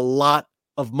 make a lot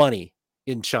of money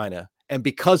in China. And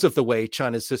because of the way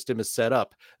China's system is set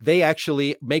up, they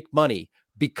actually make money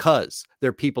because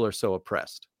their people are so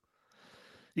oppressed.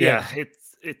 Yeah,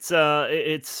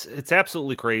 it's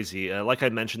absolutely crazy. Like I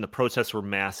mentioned, the protests were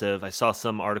massive. I saw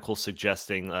some articles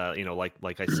suggesting,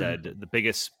 like I said, the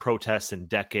biggest protests in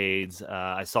decades.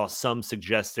 I saw some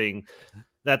suggesting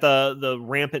that the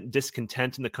rampant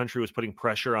discontent in the country was putting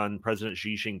pressure on President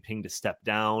Xi Jinping to step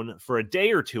down. For a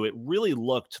day or two, it really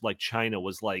looked like China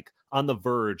was like on the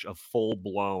verge of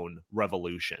full-blown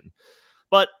revolution.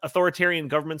 But authoritarian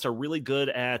governments are really good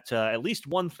at least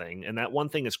one thing, and that one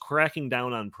thing is cracking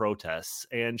down on protests.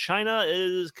 And China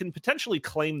can potentially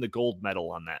claim the gold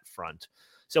medal on that front.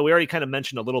 So we already kind of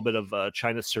mentioned a little bit of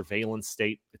China's surveillance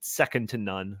state. It's second to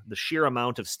none. The sheer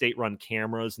amount of state-run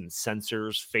cameras and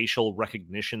sensors, facial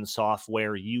recognition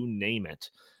software, you name it.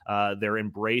 Their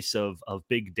embrace of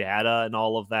big data and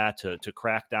all of that to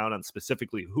crack down on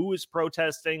specifically who is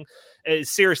protesting.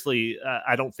 Seriously,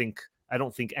 I don't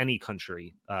think any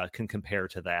country can compare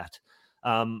to that.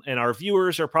 And our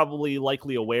viewers are probably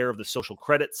likely aware of the social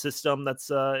credit system that's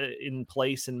in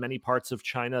place in many parts of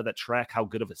China that track how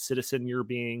good of a citizen you're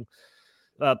being.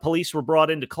 Police were brought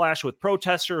in to clash with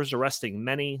protesters, arresting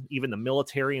many. Even the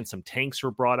military and some tanks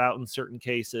were brought out in certain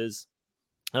cases.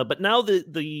 But now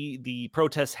the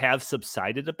protests have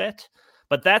subsided a bit.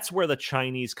 But that's where the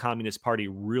Chinese Communist Party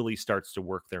really starts to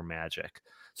work their magic.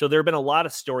 So there have been a lot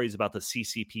of stories about the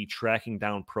CCP tracking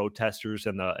down protesters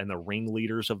and the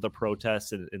ringleaders of the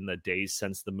protests in the days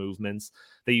since the movements.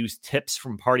 They use tips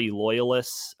from party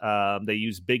loyalists. They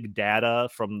use big data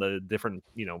from the different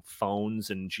phones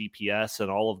and GPS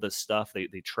and all of this stuff. They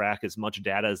track as much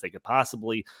data as they could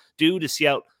possibly do to see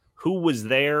out who was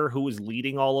there, who was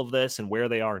leading all of this, and where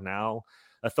they are now.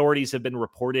 Authorities have been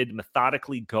reported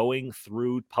methodically going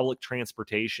through public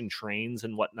transportation, trains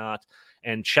and whatnot,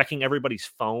 and checking everybody's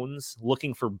phones,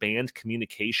 looking for banned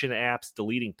communication apps,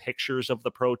 deleting pictures of the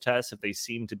protests if they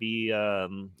seem to be,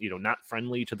 not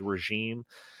friendly to the regime.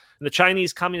 And the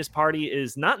Chinese Communist Party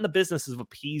is not in the business of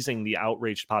appeasing the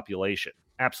outraged population.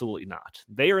 Absolutely not.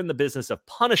 They are in the business of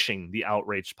punishing the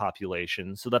outraged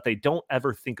population so that they don't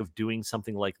ever think of doing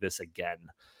something like this again.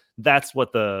 That's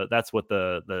what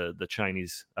the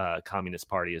Chinese Communist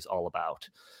Party is all about.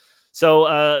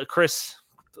 So, Chris,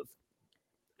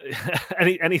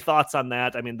 any thoughts on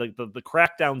that? I mean, the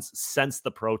crackdowns since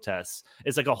the protests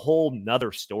is like a whole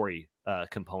nother story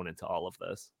component to all of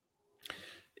this.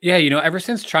 Yeah, ever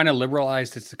since China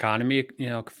liberalized its economy,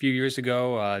 a few years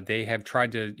ago, they have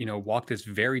tried to, walk this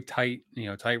very tight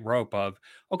rope of,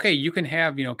 okay, you can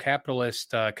have,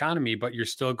 capitalist economy, but you're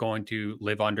still going to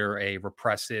live under a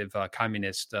repressive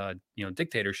communist,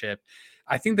 dictatorship.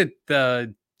 I think that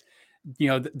the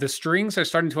strings are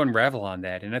starting to unravel on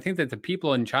that. And I think that the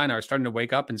people in China are starting to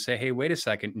wake up and say, hey, wait a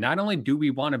second. Not only do we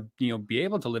want to, be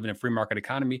able to live in a free market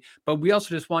economy, but we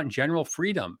also just want general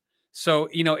freedom. So,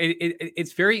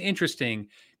 it's very interesting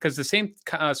because the same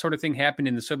sort of thing happened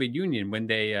in the Soviet Union when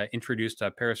they introduced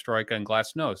perestroika and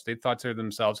glasnost. They thought to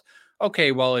themselves,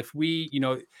 okay, well, if we,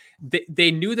 they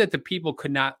knew that the people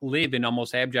could not live in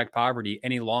almost abject poverty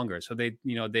any longer. So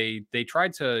they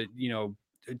tried to,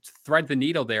 thread the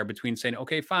needle there between saying,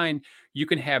 okay, fine, you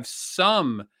can have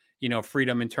some,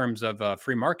 freedom in terms of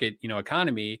free market,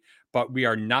 economy, but we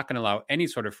are not going to allow any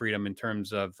sort of freedom in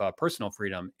terms of personal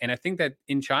freedom. And I think that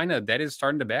in China, that is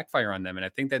starting to backfire on them. And I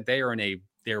think that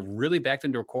they're really backed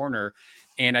into a corner.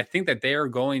 And I think that they are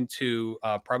going to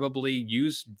probably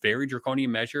use very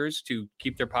draconian measures to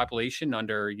keep their population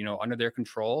under their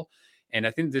control. And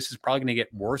I think this is probably going to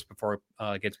get worse before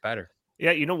it gets better.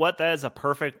 Yeah, you know what? That is a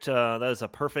perfect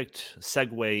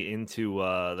segue into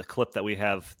the clip that we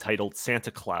have titled Santa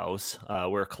Claus,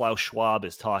 where Klaus Schwab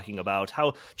is talking about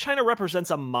how China represents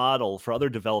a model for other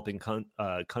developing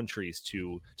countries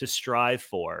to strive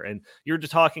for. And you're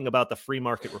just talking about the free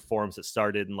market reforms that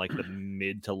started in like the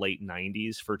mid to late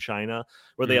 90s for China,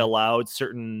 where they allowed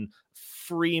certain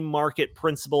free market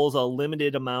principles, a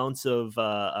limited amounts of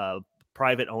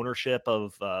private ownership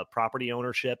of property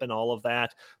ownership and all of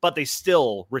that, but they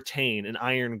still retain an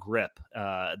iron grip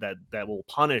that will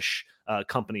punish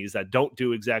companies that don't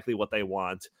do exactly what they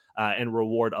want and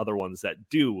reward other ones that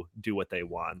do what they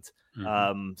want.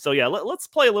 So yeah, let's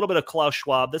play a little bit of Klaus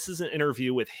Schwab. This is an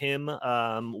interview with him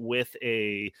with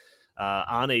a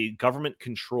on a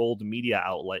government-controlled media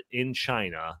outlet in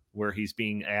China, where he's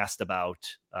being asked about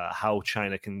how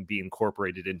China can be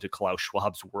incorporated into Klaus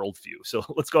Schwab's worldview. So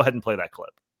let's go ahead and play that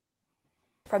clip.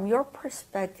 From your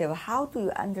perspective, how do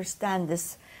you understand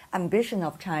this ambition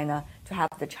of China to have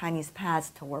the Chinese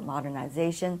path toward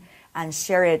modernization and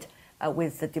share it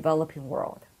with the developing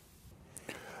world?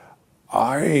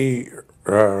 I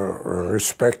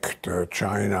respect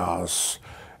China's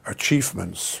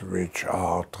achievements, which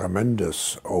are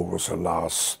tremendous over the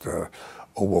last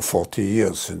over 40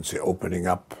 years since the opening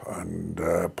up and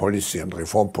policy and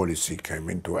reform policy came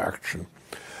into action.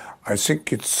 I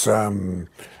think it's a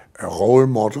role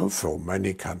model for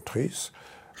many countries,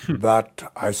 but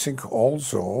I think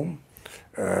also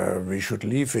we should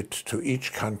leave it to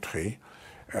each country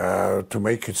to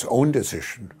make its own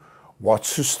decision what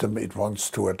system it wants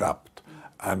to adopt.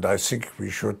 And I think we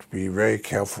should be very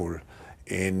careful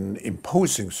in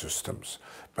imposing systems.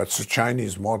 But the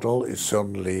Chinese model is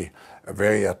certainly a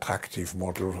very attractive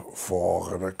model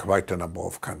for quite a number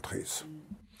of countries.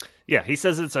 Yeah, he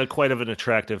says it's quite of an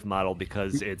attractive model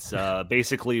because it's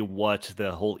basically what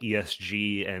the whole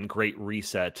ESG and Great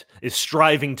Reset is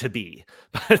striving to be.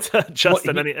 But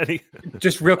Justin, any...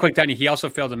 Just real quick, Danny, he also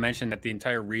failed to mention that the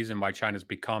entire reason why China's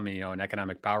become, an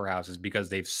economic powerhouse is because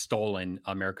they've stolen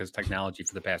America's technology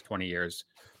for the past 20 years.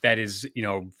 That is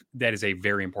a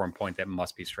very important point that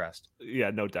must be stressed. Yeah,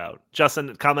 no doubt.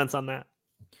 Justin, comments on that?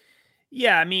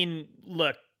 Yeah, I mean,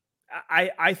 look,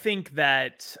 I think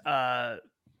that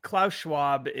Klaus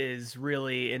Schwab is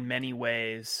really, in many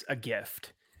ways, a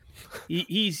gift.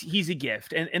 He's a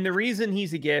gift, and the reason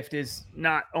he's a gift is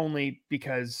not only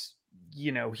because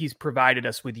he's provided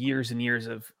us with years and years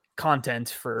of content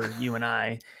for you and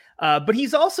I, but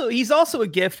he's also a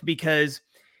gift because,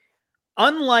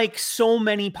 unlike so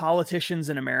many politicians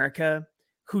in America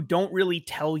who don't really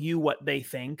tell you what they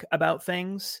think about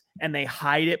things, and they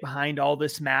hide it behind all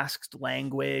this masked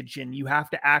language, and you have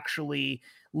to actually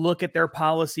look at their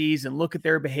policies and look at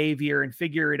their behavior and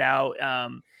figure it out,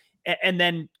 and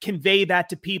then convey that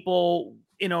to people,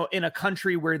 in a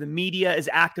country where the media is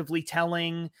actively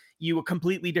telling you a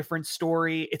completely different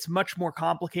story. It's much more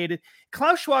complicated.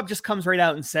 Klaus Schwab just comes right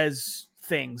out and says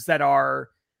things that are,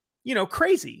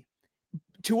 crazy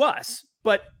to us,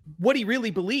 but what he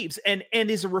really believes and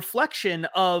is a reflection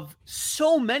of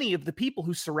so many of the people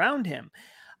who surround him.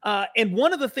 And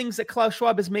one of the things that Klaus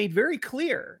Schwab has made very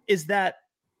clear is that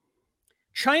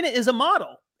China is a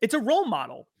model. It's a role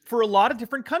model for a lot of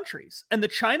different countries. And the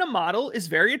China model is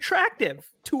very attractive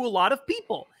to a lot of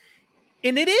people.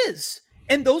 And it is.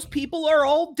 And those people are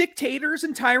all dictators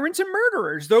and tyrants and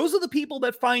murderers. Those are the people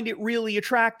that find it really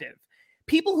attractive.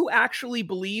 People who actually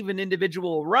believe in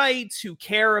individual rights, who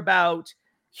care about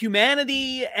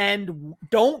humanity and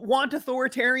don't want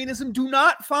authoritarianism, do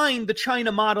not find the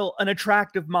China model an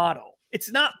attractive model.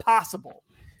 It's not possible,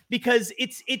 because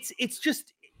it's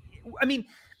just, I mean,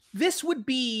 this would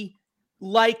be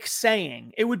like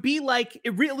saying, it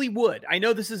really would. I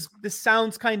know this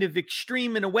sounds kind of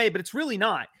extreme in a way, but it's really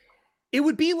not. It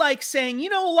would be like saying,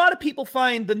 a lot of people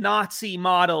find the Nazi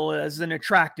model as an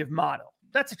attractive model.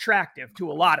 That's attractive to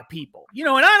a lot of people, and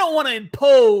I don't want to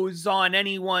impose on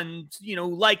anyone,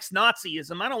 who likes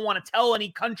Nazism. I don't want to tell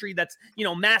any country that's,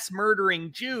 mass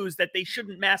murdering Jews that they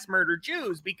shouldn't mass murder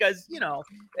Jews because, to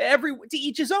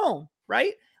each his own,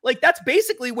 right? Like, that's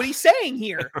basically what he's saying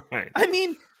here. Right. I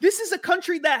mean, this is a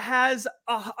country that has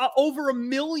over 1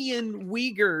 million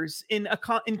Uyghurs in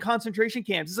concentration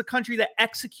camps. This is a country that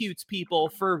executes people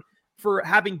for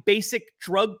having basic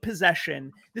drug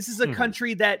possession. This is a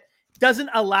country that doesn't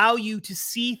allow you to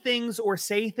see things or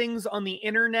say things on the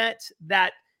internet,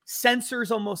 that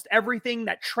censors almost everything,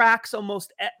 that tracks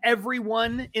almost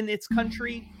everyone in its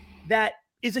country, that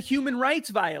is a human rights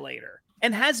violator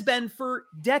and has been for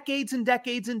decades and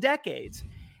decades and decades.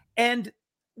 And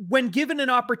when given an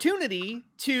opportunity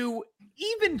to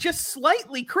even just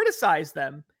slightly criticize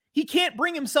them, he can't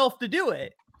bring himself to do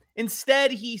it.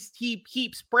 Instead, he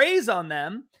heaps praise on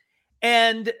them.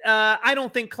 And I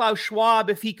don't think Klaus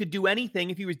Schwab, if he could do anything,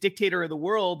 if he was dictator of the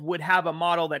world, would have a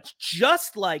model that's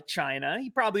just like China. He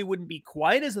probably wouldn't be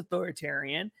quite as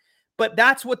authoritarian, but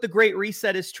that's what the Great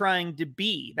Reset is trying to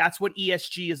be. That's what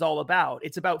ESG is all about.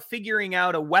 It's about figuring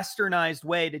out a westernized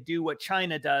way to do what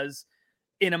China does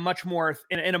in a much more,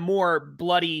 in a more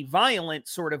bloody, violent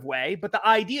sort of way. But the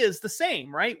idea is the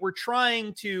same, right? We're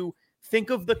trying to think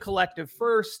of the collective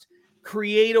first,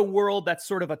 create a world that's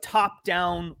sort of a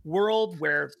top-down world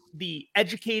where the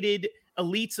educated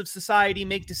elites of society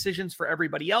make decisions for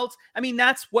everybody else. I mean,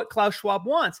 that's what Klaus Schwab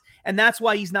wants. And that's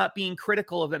why he's not being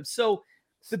critical of them. So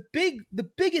the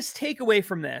biggest takeaway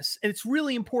from this, and it's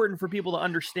really important for people to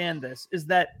understand this, is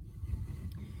that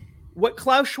what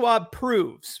Klaus Schwab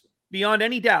proves beyond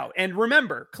any doubt, and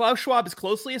remember, Klaus Schwab is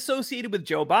closely associated with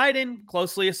Joe Biden,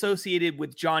 closely associated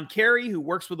with John Kerry, who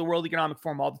works with the World Economic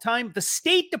Forum all the time. The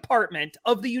State Department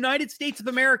of the United States of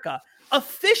America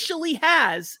officially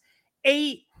has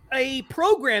a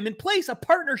program in place, a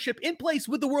partnership in place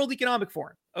with the World Economic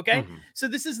Forum. Okay. Mm-hmm. So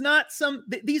this is not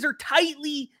these are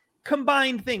tightly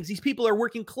combined things. These people are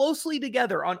working closely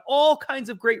together on all kinds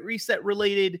of Great Reset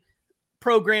related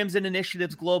programs and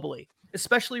initiatives globally,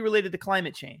 especially related to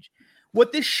climate change.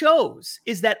 What this shows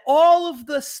is that all of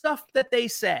the stuff that they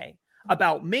say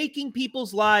about making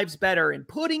people's lives better and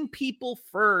putting people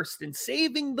first and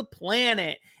saving the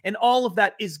planet and all of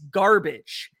that is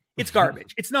garbage. It's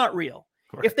garbage. It's not real.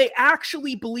 Correct. If they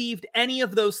actually believed any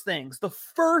of those things, the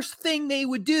first thing they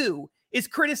would do is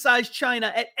criticize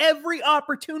China at every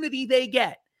opportunity they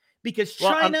get, because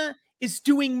China is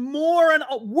doing more and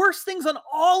worse things on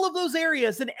all of those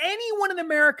areas than anyone in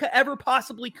America ever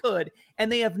possibly could,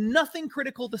 and they have nothing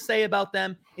critical to say about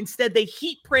them. Instead, they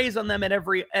heap praise on them at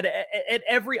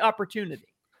every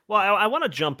opportunity. Well, I want to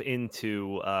jump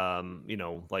into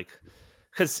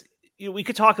because we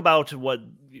could talk about what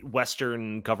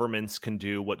Western governments can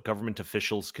do, what government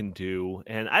officials can do,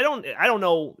 and I don't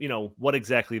know, what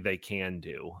exactly they can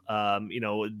do.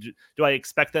 Do I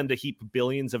expect them to heap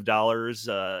billions of dollars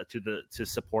to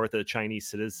support the Chinese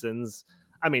citizens?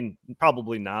 I mean,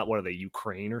 probably not. What are they,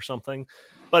 Ukraine or something?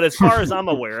 But as far as I'm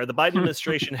aware, the Biden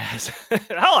administration has.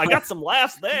 Oh, I got some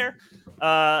laughs there.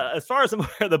 As far as I'm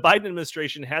aware, the Biden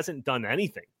administration hasn't done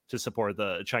anything to support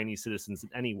the Chinese citizens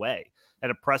in any way. At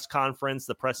a press conference,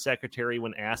 the press secretary,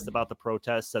 when asked about the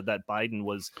protests, said that Biden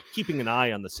was keeping an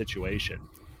eye on the situation.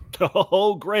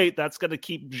 Oh, great. That's going to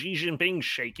keep Xi Jinping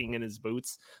shaking in his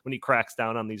boots when he cracks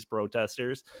down on these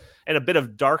protesters. And a bit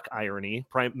of dark irony,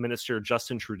 Prime Minister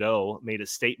Justin Trudeau made a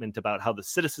statement about how the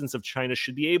citizens of China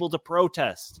should be able to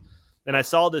protest. And I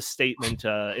saw this statement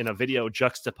in a video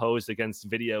juxtaposed against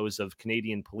videos of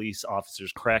Canadian police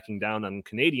officers cracking down on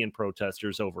Canadian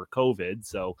protesters over COVID.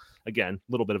 So again,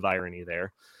 a little bit of irony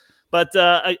there. But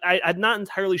I'm not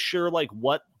entirely sure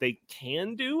what they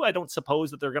can do. I don't suppose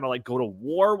that they're going to go to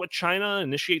war with China,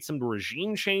 initiate some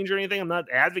regime change or anything. I'm not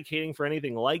advocating for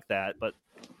anything like that. But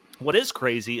what is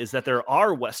crazy is that there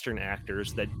are Western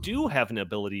actors that do have an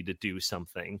ability to do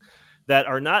something, that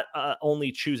are not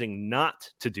only choosing not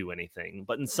to do anything,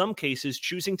 but in some cases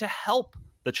choosing to help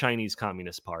the Chinese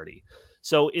Communist Party.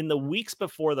 So in the weeks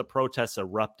before the protests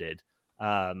erupted,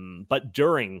 but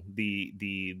during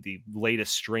the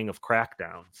latest string of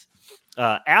crackdowns,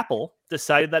 Apple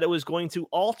decided that it was going to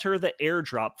alter the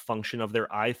AirDrop function of their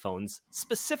iPhones,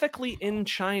 specifically in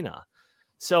China.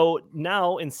 So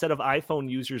now, instead of iPhone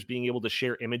users being able to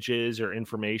share images or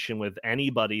information with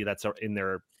anybody that's in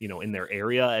their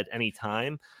area at any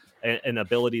time, an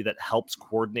ability that helps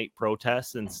coordinate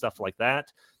protests and stuff like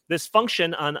that, this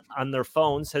function on their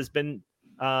phones has been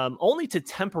only to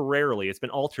temporarily. It's been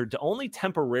altered to only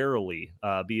temporarily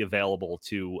be available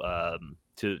to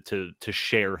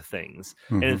share things.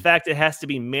 Mm-hmm. And in fact, it has to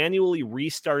be manually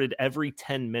restarted every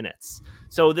 10 minutes.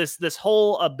 So this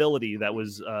whole ability that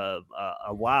was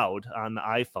allowed on the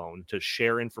iPhone to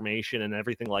share information and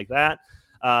everything like that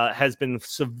has been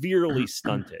severely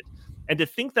stunted. And to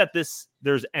think that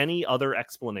there's any other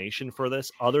explanation for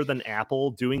this other than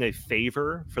Apple doing a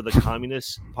favor for the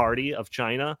Communist Party of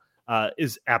China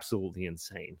is absolutely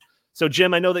insane. So,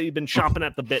 Jim, I know that you've been chomping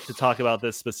at the bit to talk about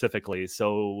this specifically.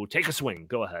 So take a swing.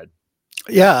 Go ahead.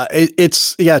 Yeah,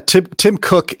 Tim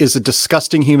Cook is a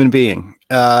disgusting human being,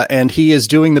 and he is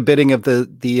doing the bidding of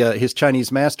his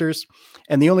Chinese masters.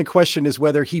 And the only question is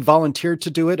whether he volunteered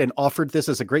to do it and offered this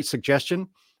as a great suggestion,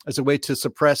 as a way to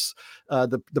suppress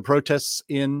the protests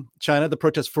in China, the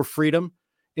protests for freedom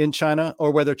in China,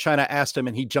 or whether China asked him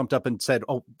and he jumped up and said,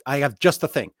 "Oh, I have just the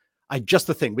thing.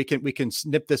 We can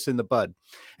snip this in the bud."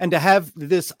 And to have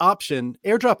this option,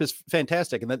 AirDrop is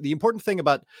fantastic. And the important thing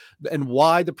about and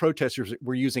why the protesters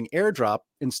were using AirDrop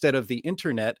instead of the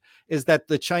internet is that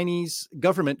the Chinese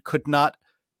government could not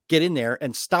get in there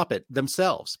and stop it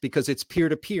themselves because it's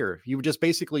peer-to-peer. You would just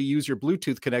basically use your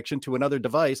Bluetooth connection to another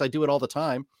device. I do it all the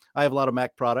time. I have a lot of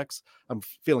Mac products. I'm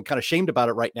feeling kind of shamed about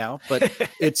it right now, but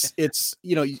it's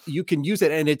you can use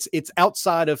it, and it's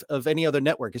outside of any other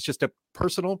network. It's just a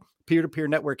personal peer-to-peer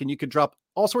network, and you could drop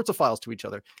all sorts of files to each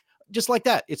other just like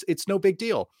that. It's no big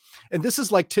deal. And this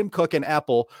is like Tim Cook and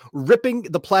Apple ripping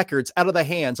the placards out of the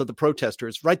hands of the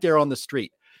protesters right there on the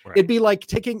street. Right. It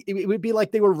would be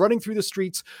like they were running through the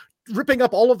streets, ripping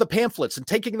up all of the pamphlets and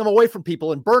taking them away from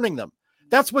people and burning them.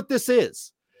 That's what this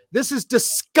is. This is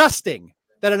disgusting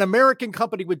that an American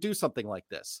company would do something like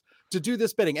this, to do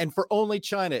this bidding, and for only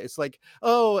China. It's like,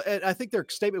 oh, and I think their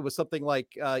statement was something like,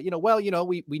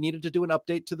 we needed to do an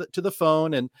update to the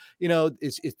phone, and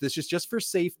this is just for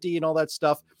safety and all that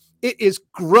stuff. It is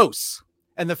gross.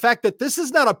 And the fact that this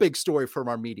is not a big story from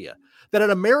our media, that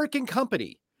an American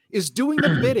company is doing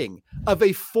the bidding of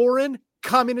a foreign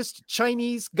communist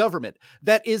Chinese government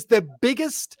that is the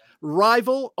biggest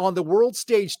rival on the world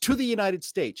stage to the United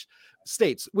States,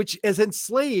 which is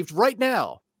enslaved right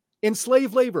now, in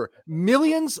slave labor,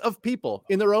 millions of people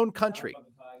in their own country.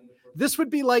 This would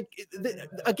be like,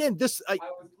 again, this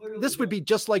would be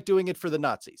just like doing it for the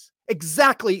Nazis.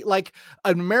 Exactly like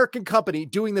an American company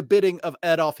doing the bidding of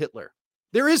Adolf Hitler.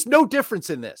 There is no difference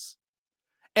in this.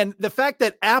 And the fact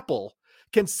that Apple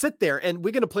can sit there, and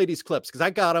we're going to play these clips because I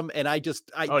got them, and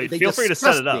feel free to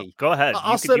set it up. Go ahead.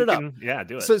 I'll set it up. Yeah,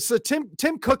 do it. So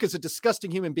Tim Cook is a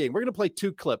disgusting human being. We're going to play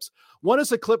two clips. One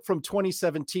is a clip from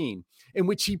 2017 in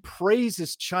which he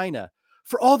praises China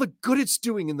for all the good it's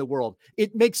doing in the world.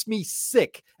 It makes me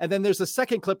sick. And then there's a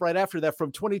second clip right after that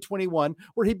from 2021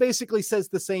 where he basically says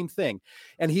the same thing.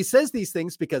 And he says these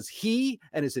things because he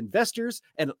and his investors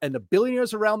and the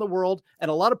billionaires around the world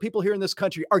and a lot of people here in this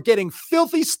country are getting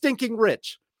filthy, stinking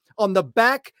rich on the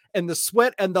back and the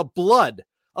sweat and the blood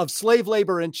of slave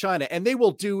labor in China. And they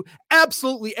will do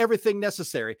absolutely everything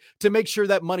necessary to make sure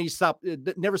that money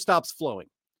never stops flowing.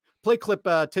 Play clip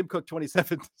Tim Cook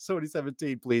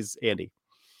 2017, please, Andy.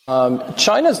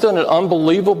 China's done an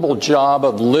unbelievable job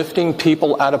of lifting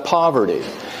people out of poverty.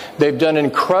 They've done an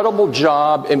incredible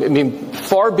job,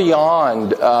 far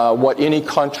beyond what any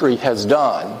country has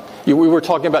done. We were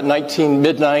talking about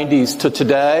mid-90s to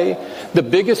today. The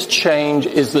biggest change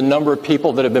is the number of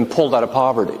people that have been pulled out of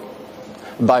poverty,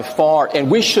 by far.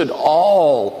 And we should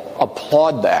all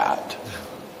applaud that.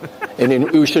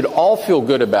 And we should all feel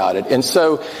good about it. And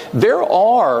so there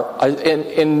are,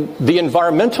 in the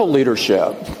environmental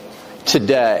leadership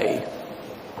today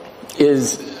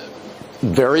is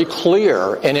very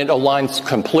clear, and it aligns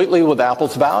completely with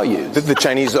Apple's values. The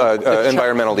Chinese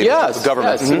environmental leadership,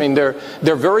 government. Yes, mm-hmm.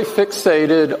 They're very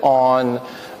fixated on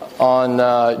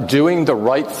doing the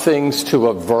right things to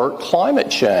avert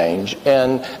climate change.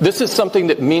 And this is something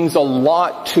that means a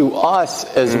lot to us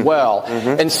as well.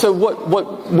 Mm-hmm. And so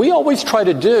what we always try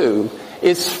to do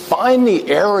is find the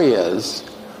areas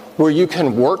where you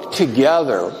can work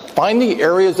together, find the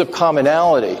areas of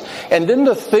commonality, and then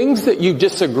the things that you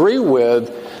disagree with,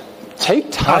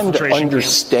 take time to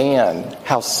understand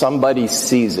how somebody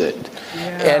sees it.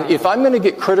 Yeah. And if I'm going to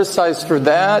get criticized for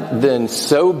that, then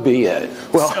so be it.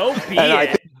 Well, so be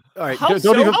it. All right, how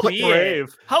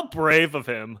brave! How brave of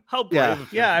him! How brave! Yeah, of him.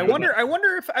 Yeah. I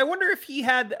wonder if he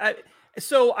had.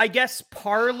 So I guess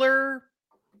Parler,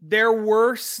 they're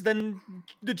worse than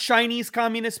the Chinese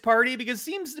Communist Party, because it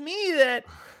seems to me that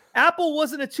Apple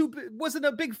wasn't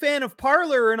a big fan of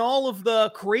Parler and all of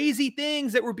the crazy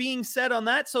things that were being said on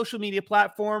that social media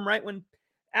platform, right? When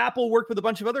Apple worked with a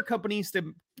bunch of other companies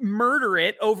to murder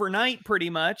it overnight, pretty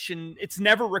much, and it's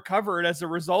never recovered as a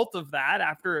result of that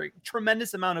after a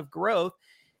tremendous amount of growth.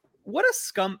 What a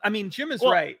scum! I mean, Jim is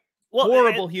right.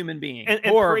 Horrible human being.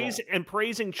 And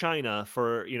praising China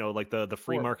for, like the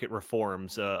free market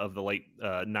reforms of the late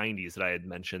 90s that I had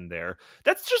mentioned there.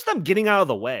 That's just them getting out of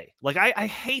the way. Like, I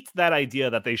hate that idea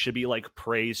that they should be like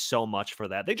praised so much for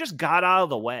that. They just got out of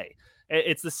the way.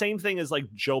 It's the same thing as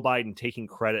like Joe Biden taking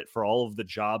credit for all of the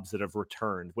jobs that have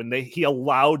returned when he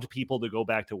allowed people to go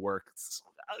back to work.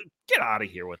 Get out of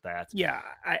here with that. Yeah.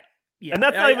 And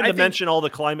that's not even to mention all the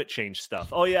climate change stuff.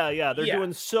 Oh, yeah. They're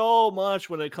doing so much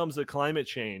when it comes to climate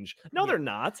change. No, they're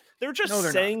not. They're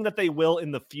just saying that they will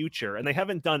in the future, and they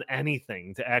haven't done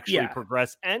anything to actually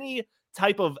progress any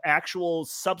type of actual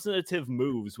substantive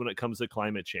moves when it comes to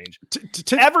climate change.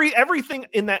 Everything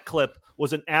in that clip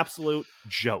was an absolute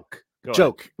joke.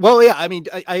 Joke. Well, yeah, I mean,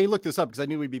 I looked this up because I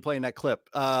knew we'd be playing that clip.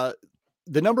 The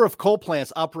number of coal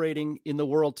plants operating in the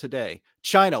world today: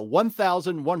 China,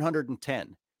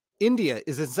 1,110. India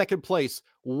is in second place,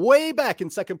 way back in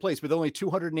second place with only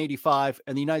 285,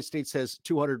 and the United States has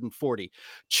 240.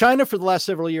 China, for the last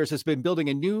several years, has been building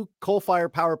a new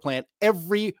coal-fired power plant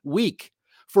every week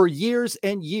for years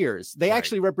and years. They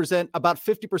actually represent about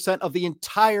 50% of the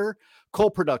entire coal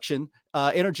production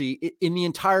energy in the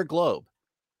entire globe.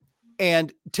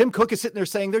 And Tim Cook is sitting there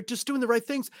saying they're just doing the right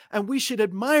things, and we should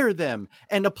admire them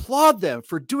and applaud them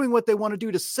for doing what they want to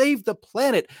do to save the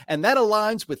planet. And that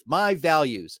aligns with my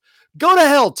values. Go to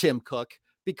hell, Tim Cook,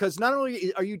 because not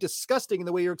only are you disgusting in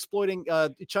the way you're exploiting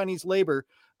Chinese labor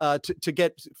to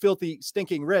get filthy,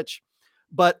 stinking rich,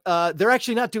 but they're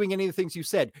actually not doing any of the things you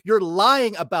said. You're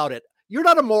lying about it. You're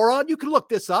not a moron. You can look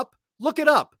this up. Look it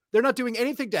up. They're not doing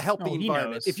anything to help the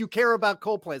environment. Knows. If you care about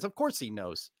coal plants, of course he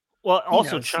knows. Well,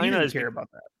 also He China didn't is care about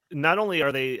that. not only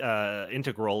are they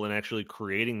integral in actually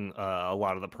creating a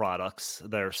lot of the products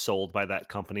that are sold by that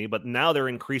company, but now they're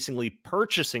increasingly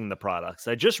purchasing the products.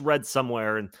 I just read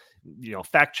somewhere, and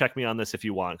fact check me on this if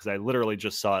you want, because I literally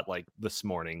just saw it like this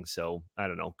morning. So I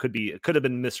don't know, it could have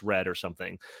been misread or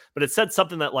something, but it said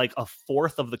something that like a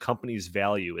fourth of the company's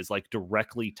value is like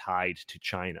directly tied to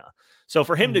China. So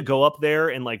for him to go up there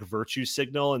and like virtue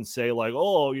signal and say like,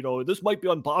 oh, this might be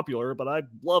unpopular, but I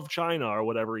love China or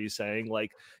whatever he's saying,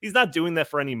 like he's not doing that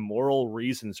for any moral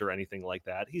reasons or anything like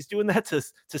that. He's doing that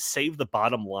to save the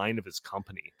bottom line of his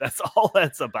company. That's all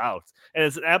that's about. And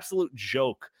it's an absolute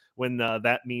joke when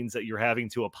that means that you're having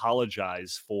to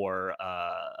apologize for,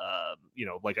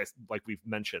 like we've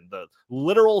mentioned, the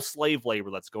literal slave labor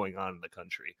that's going on in the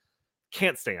country.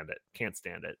 Can't stand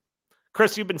it.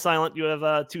 Chris, you've been silent. You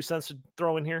have 2 cents to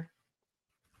throw in here?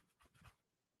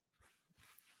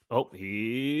 Oh,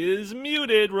 he is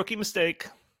muted. Rookie mistake.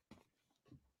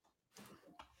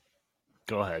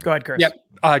 Go ahead, Chris.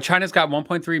 Yep. China's got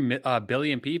 1.3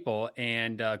 billion people,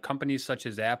 and companies such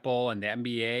as Apple and the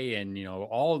NBA and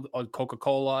all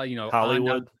Coca-Cola,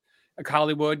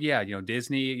 Hollywood, yeah,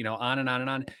 Disney, on and on and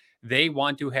on. They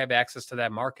want to have access to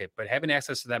that market, but having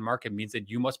access to that market means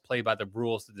that you must play by the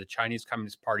rules that the Chinese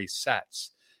Communist Party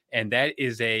sets. And that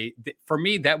is for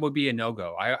me, that would be a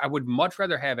no-go. I would much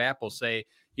rather have Apple say,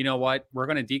 you know what, we're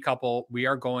going to decouple. We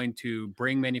are going to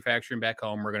bring manufacturing back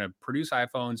home. We're going to produce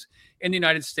iPhones in the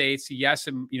United States. Yes,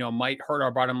 it, might hurt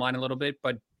our bottom line a little bit,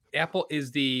 but Apple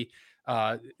is the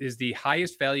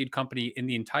highest valued company in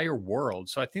the entire world.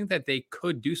 So I think that they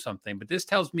could do something, but this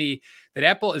tells me that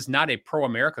Apple is not a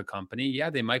pro-America company. Yeah,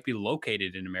 they might be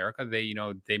located in America.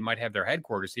 They might have their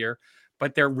headquarters here,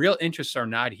 but their real interests are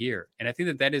not here. And I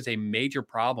think that is a major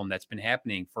problem that's been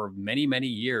happening for many, many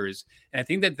years. And I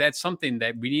think that that's something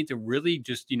that we need to really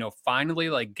just, finally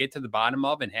like get to the bottom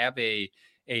of and have a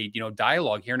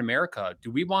dialogue here in America.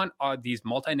 Do we want these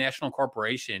multinational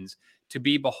corporations to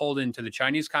be beholden to the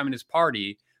Chinese Communist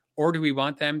Party, or do we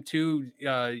want them to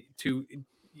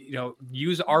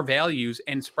use our values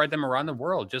and spread them around the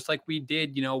world, just like we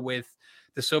did, with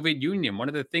the Soviet Union? One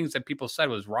of the things that people said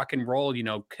was rock and roll,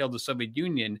 killed the Soviet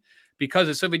Union, because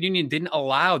the Soviet Union didn't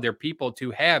allow their people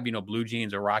to have, blue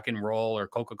jeans or rock and roll or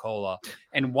Coca-Cola.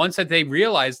 And once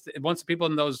the people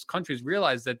in those countries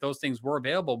realized that those things were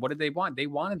available, what did they want? They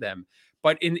wanted them.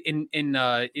 But in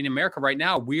America right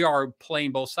now, we are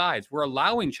playing both sides. We're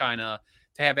allowing China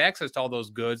to have access to all those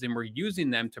goods, and we're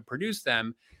using them to produce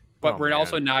them. But we're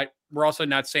also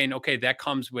not saying, okay, that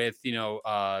comes with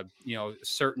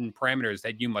certain parameters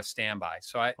that you must stand by.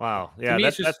 So to me,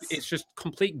 it's just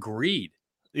complete greed.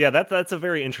 Yeah, that's a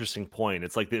very interesting point.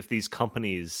 It's like if these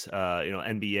companies,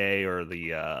 NBA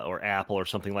or Apple or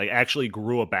something, like actually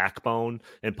grew a backbone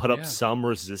and put up some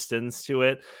resistance to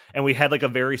it, and we had like a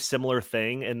very similar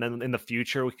thing, and then in the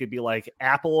future we could be like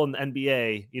Apple and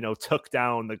NBA, took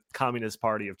down the Communist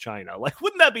Party of China. Like,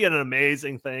 wouldn't that be an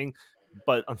amazing thing?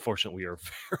 But unfortunately, we are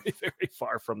very, very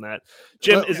far from that.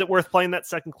 Jim, is it worth playing that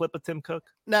second clip of Tim Cook?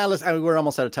 Nah, we're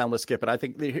almost out of time. Let's skip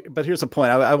it. But here's the point.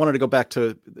 I wanted to go back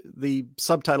to the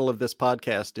subtitle of this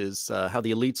podcast is how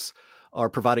the elites are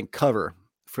providing cover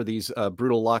for these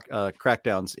brutal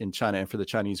crackdowns in China and for the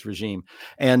Chinese regime.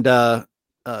 And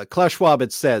Klaus Schwab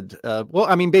had said,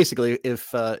 basically,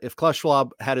 if Klaus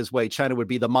Schwab had his way, China would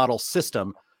be the model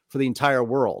system for the entire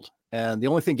world. And the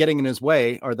only thing getting in his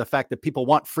way are the fact that people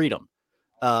want freedom.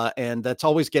 And that's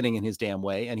always getting in his damn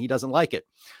way, and he doesn't like it.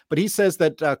 But he says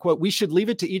that, quote, we should leave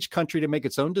it to each country to make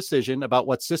its own decision about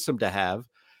what system to have,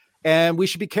 and we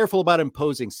should be careful about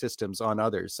imposing systems on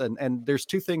others. And there's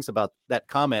two things about that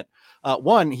comment.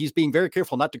 One, he's being very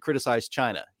careful not to criticize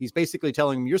China. He's basically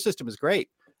telling them, your system is great.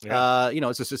 Yeah.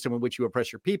 It's a system in which you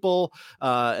oppress your people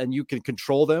and you can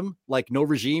control them like no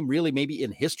regime really maybe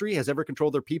in history has ever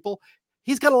controlled their people.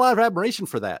 He's got a lot of admiration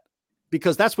for that,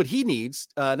 because that's what he needs.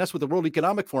 And that's what the World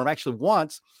Economic Forum actually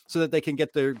wants, so that they can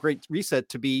get their Great Reset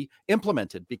to be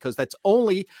implemented, because that's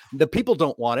only the people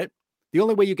don't want it. The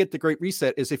only way you get the Great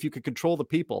Reset is if you can control the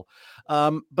people.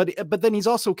 But then he's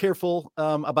also careful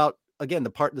about, again,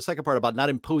 the second part about not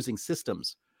imposing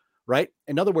systems, right?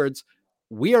 In other words,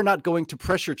 we are not going to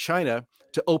pressure China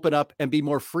to open up and be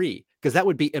more free, because that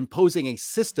would be imposing a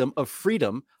system of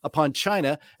freedom upon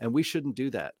China, and we shouldn't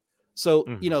do that. So,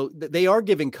 they are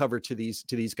giving cover to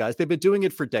these guys. They've been doing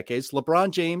it for decades.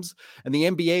 LeBron James and the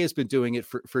NBA has been doing it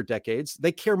for decades.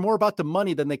 They care more about the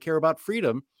money than they care about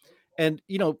freedom. And,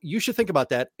 you should think about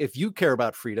that if you care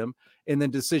about freedom and then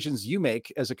decisions you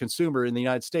make as a consumer in the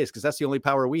United States, because that's the only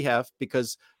power we have,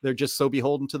 because they're just so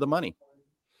beholden to the money.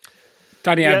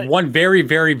 Donnie, I have one very,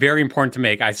 very, very important to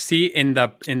make. I see in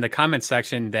the comment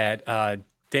section that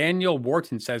Daniel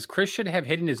Wharton says Chris should have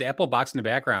hidden his Apple box in the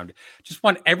background. Just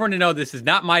want everyone to know this is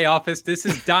not my office. This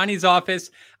is Donnie's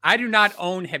office. I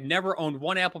have never owned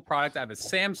one Apple product. I have a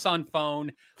Samsung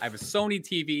phone. I have a Sony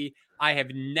TV. I have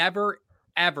never,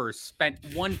 ever spent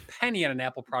one penny on an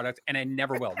Apple product, and I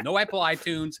never will. No Apple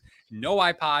iTunes, no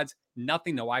iPods,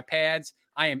 nothing, no iPads.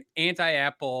 I am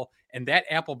anti-Apple, and that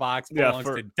Apple box belongs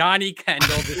to Donnie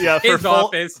Kendall. This is his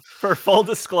office. For full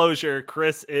disclosure,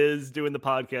 Chris is doing the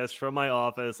podcast from my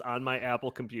office on my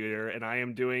Apple computer, and I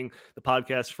am doing the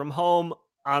podcast from home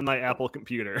on my Apple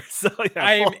computer. So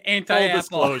I am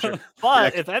anti-Apple.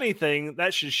 But if anything,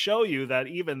 that should show you that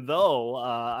even though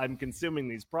I'm consuming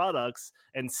these products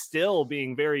and still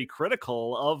being very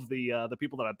critical of the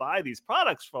people that I buy these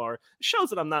products for, it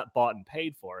shows that I'm not bought and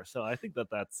paid for. So I think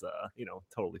that's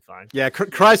totally fine. Yeah,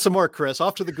 cry some more, Chris.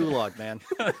 Off to the gulag, man.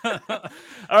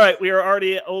 All right, we are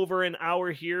already over an hour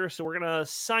here, so we're gonna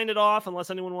sign it off unless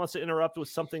anyone wants to interrupt with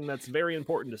something that's very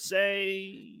important to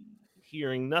say.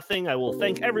 Hearing nothing, I will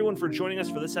thank everyone for joining us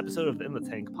for this episode of the In the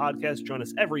Tank podcast. Join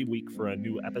us every week for a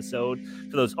new episode.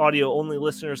 For those audio-only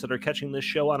listeners that are catching this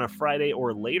show on a Friday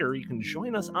or later, you can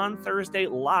join us on Thursday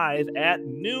live at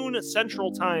noon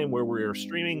Central Time, where we are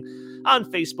streaming on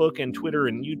Facebook and Twitter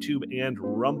and YouTube and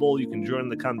Rumble. You can join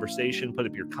the conversation, put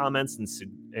up your comments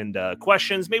and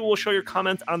questions. Maybe we'll show your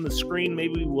comment on the screen.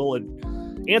 Maybe we'll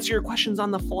answer your questions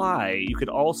on the fly. You could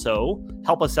also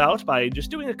help us out by just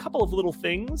doing a couple of little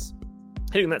things.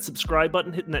 Hitting that subscribe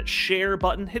button, hitting that share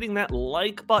button, hitting that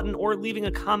like button, or leaving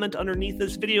a comment underneath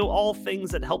this video. All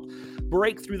things that help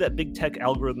break through that big tech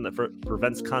algorithm that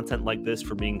prevents content like this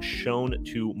from being shown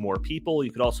to more people.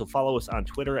 You could also follow us on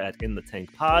Twitter at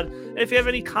InTheTankPod. And if you have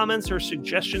any comments or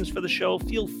suggestions for the show,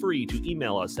 feel free to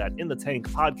email us at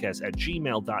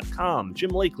inthetankpodcast@gmail.com.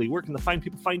 Jim Lakely, where can the fine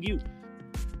people find you?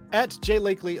 At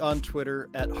JLakely on Twitter,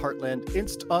 at Heartland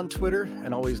Inst on Twitter,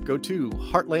 and always go to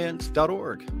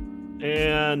heartland.org.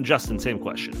 And Justin, same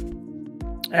question.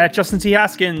 At Justin T.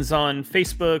 Haskins on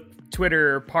Facebook,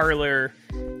 Twitter, Parler,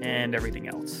 and everything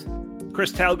else.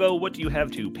 Chris Talgo, what do you have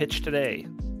to pitch today?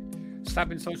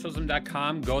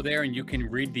 StopInSocialism.com. Go there and you can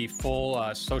read the full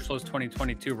Socialist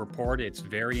 2022 report. It's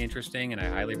very interesting and I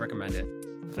highly recommend it.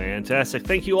 Fantastic.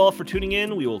 Thank you all for tuning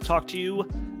in. We will talk to you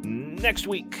next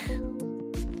week.